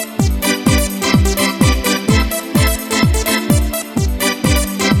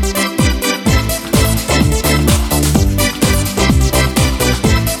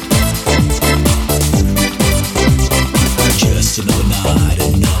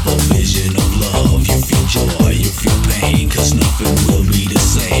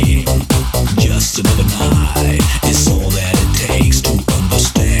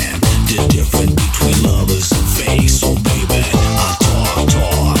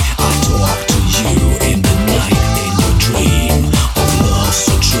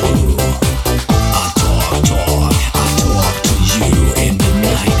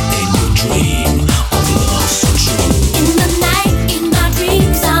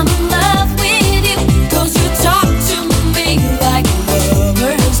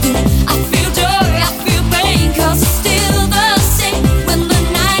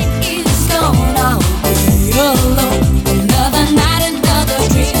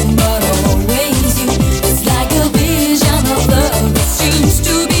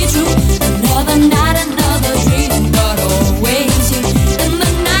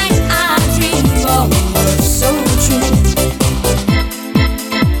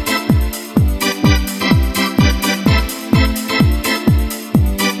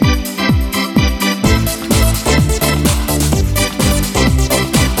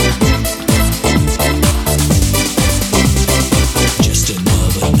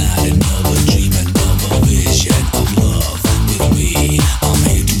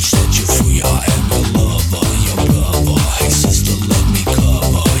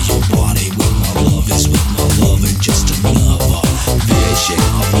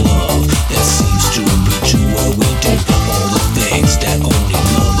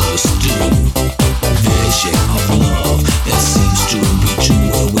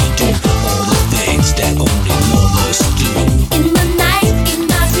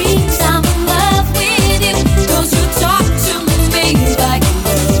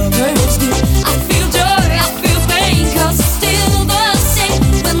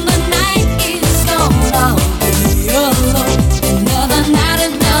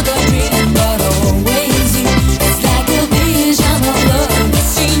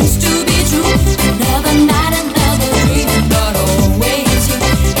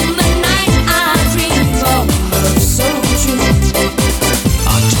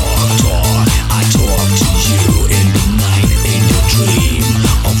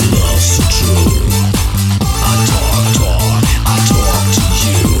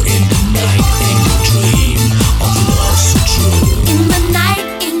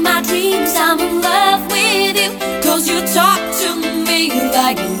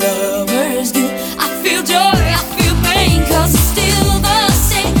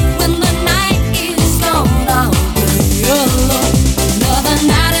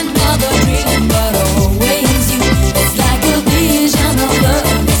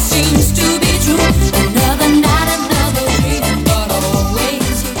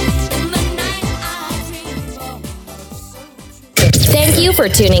 for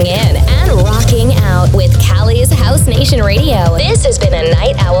tuning in and rocking out with Cali's House Nation Radio. This has been a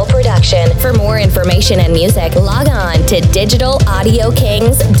Night Owl production. For more information and music, log on to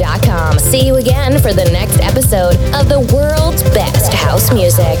digitalaudiokings.com. See you again for the next episode of the world's best house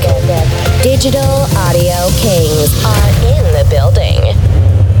music. Digital Audio Kings are in the building.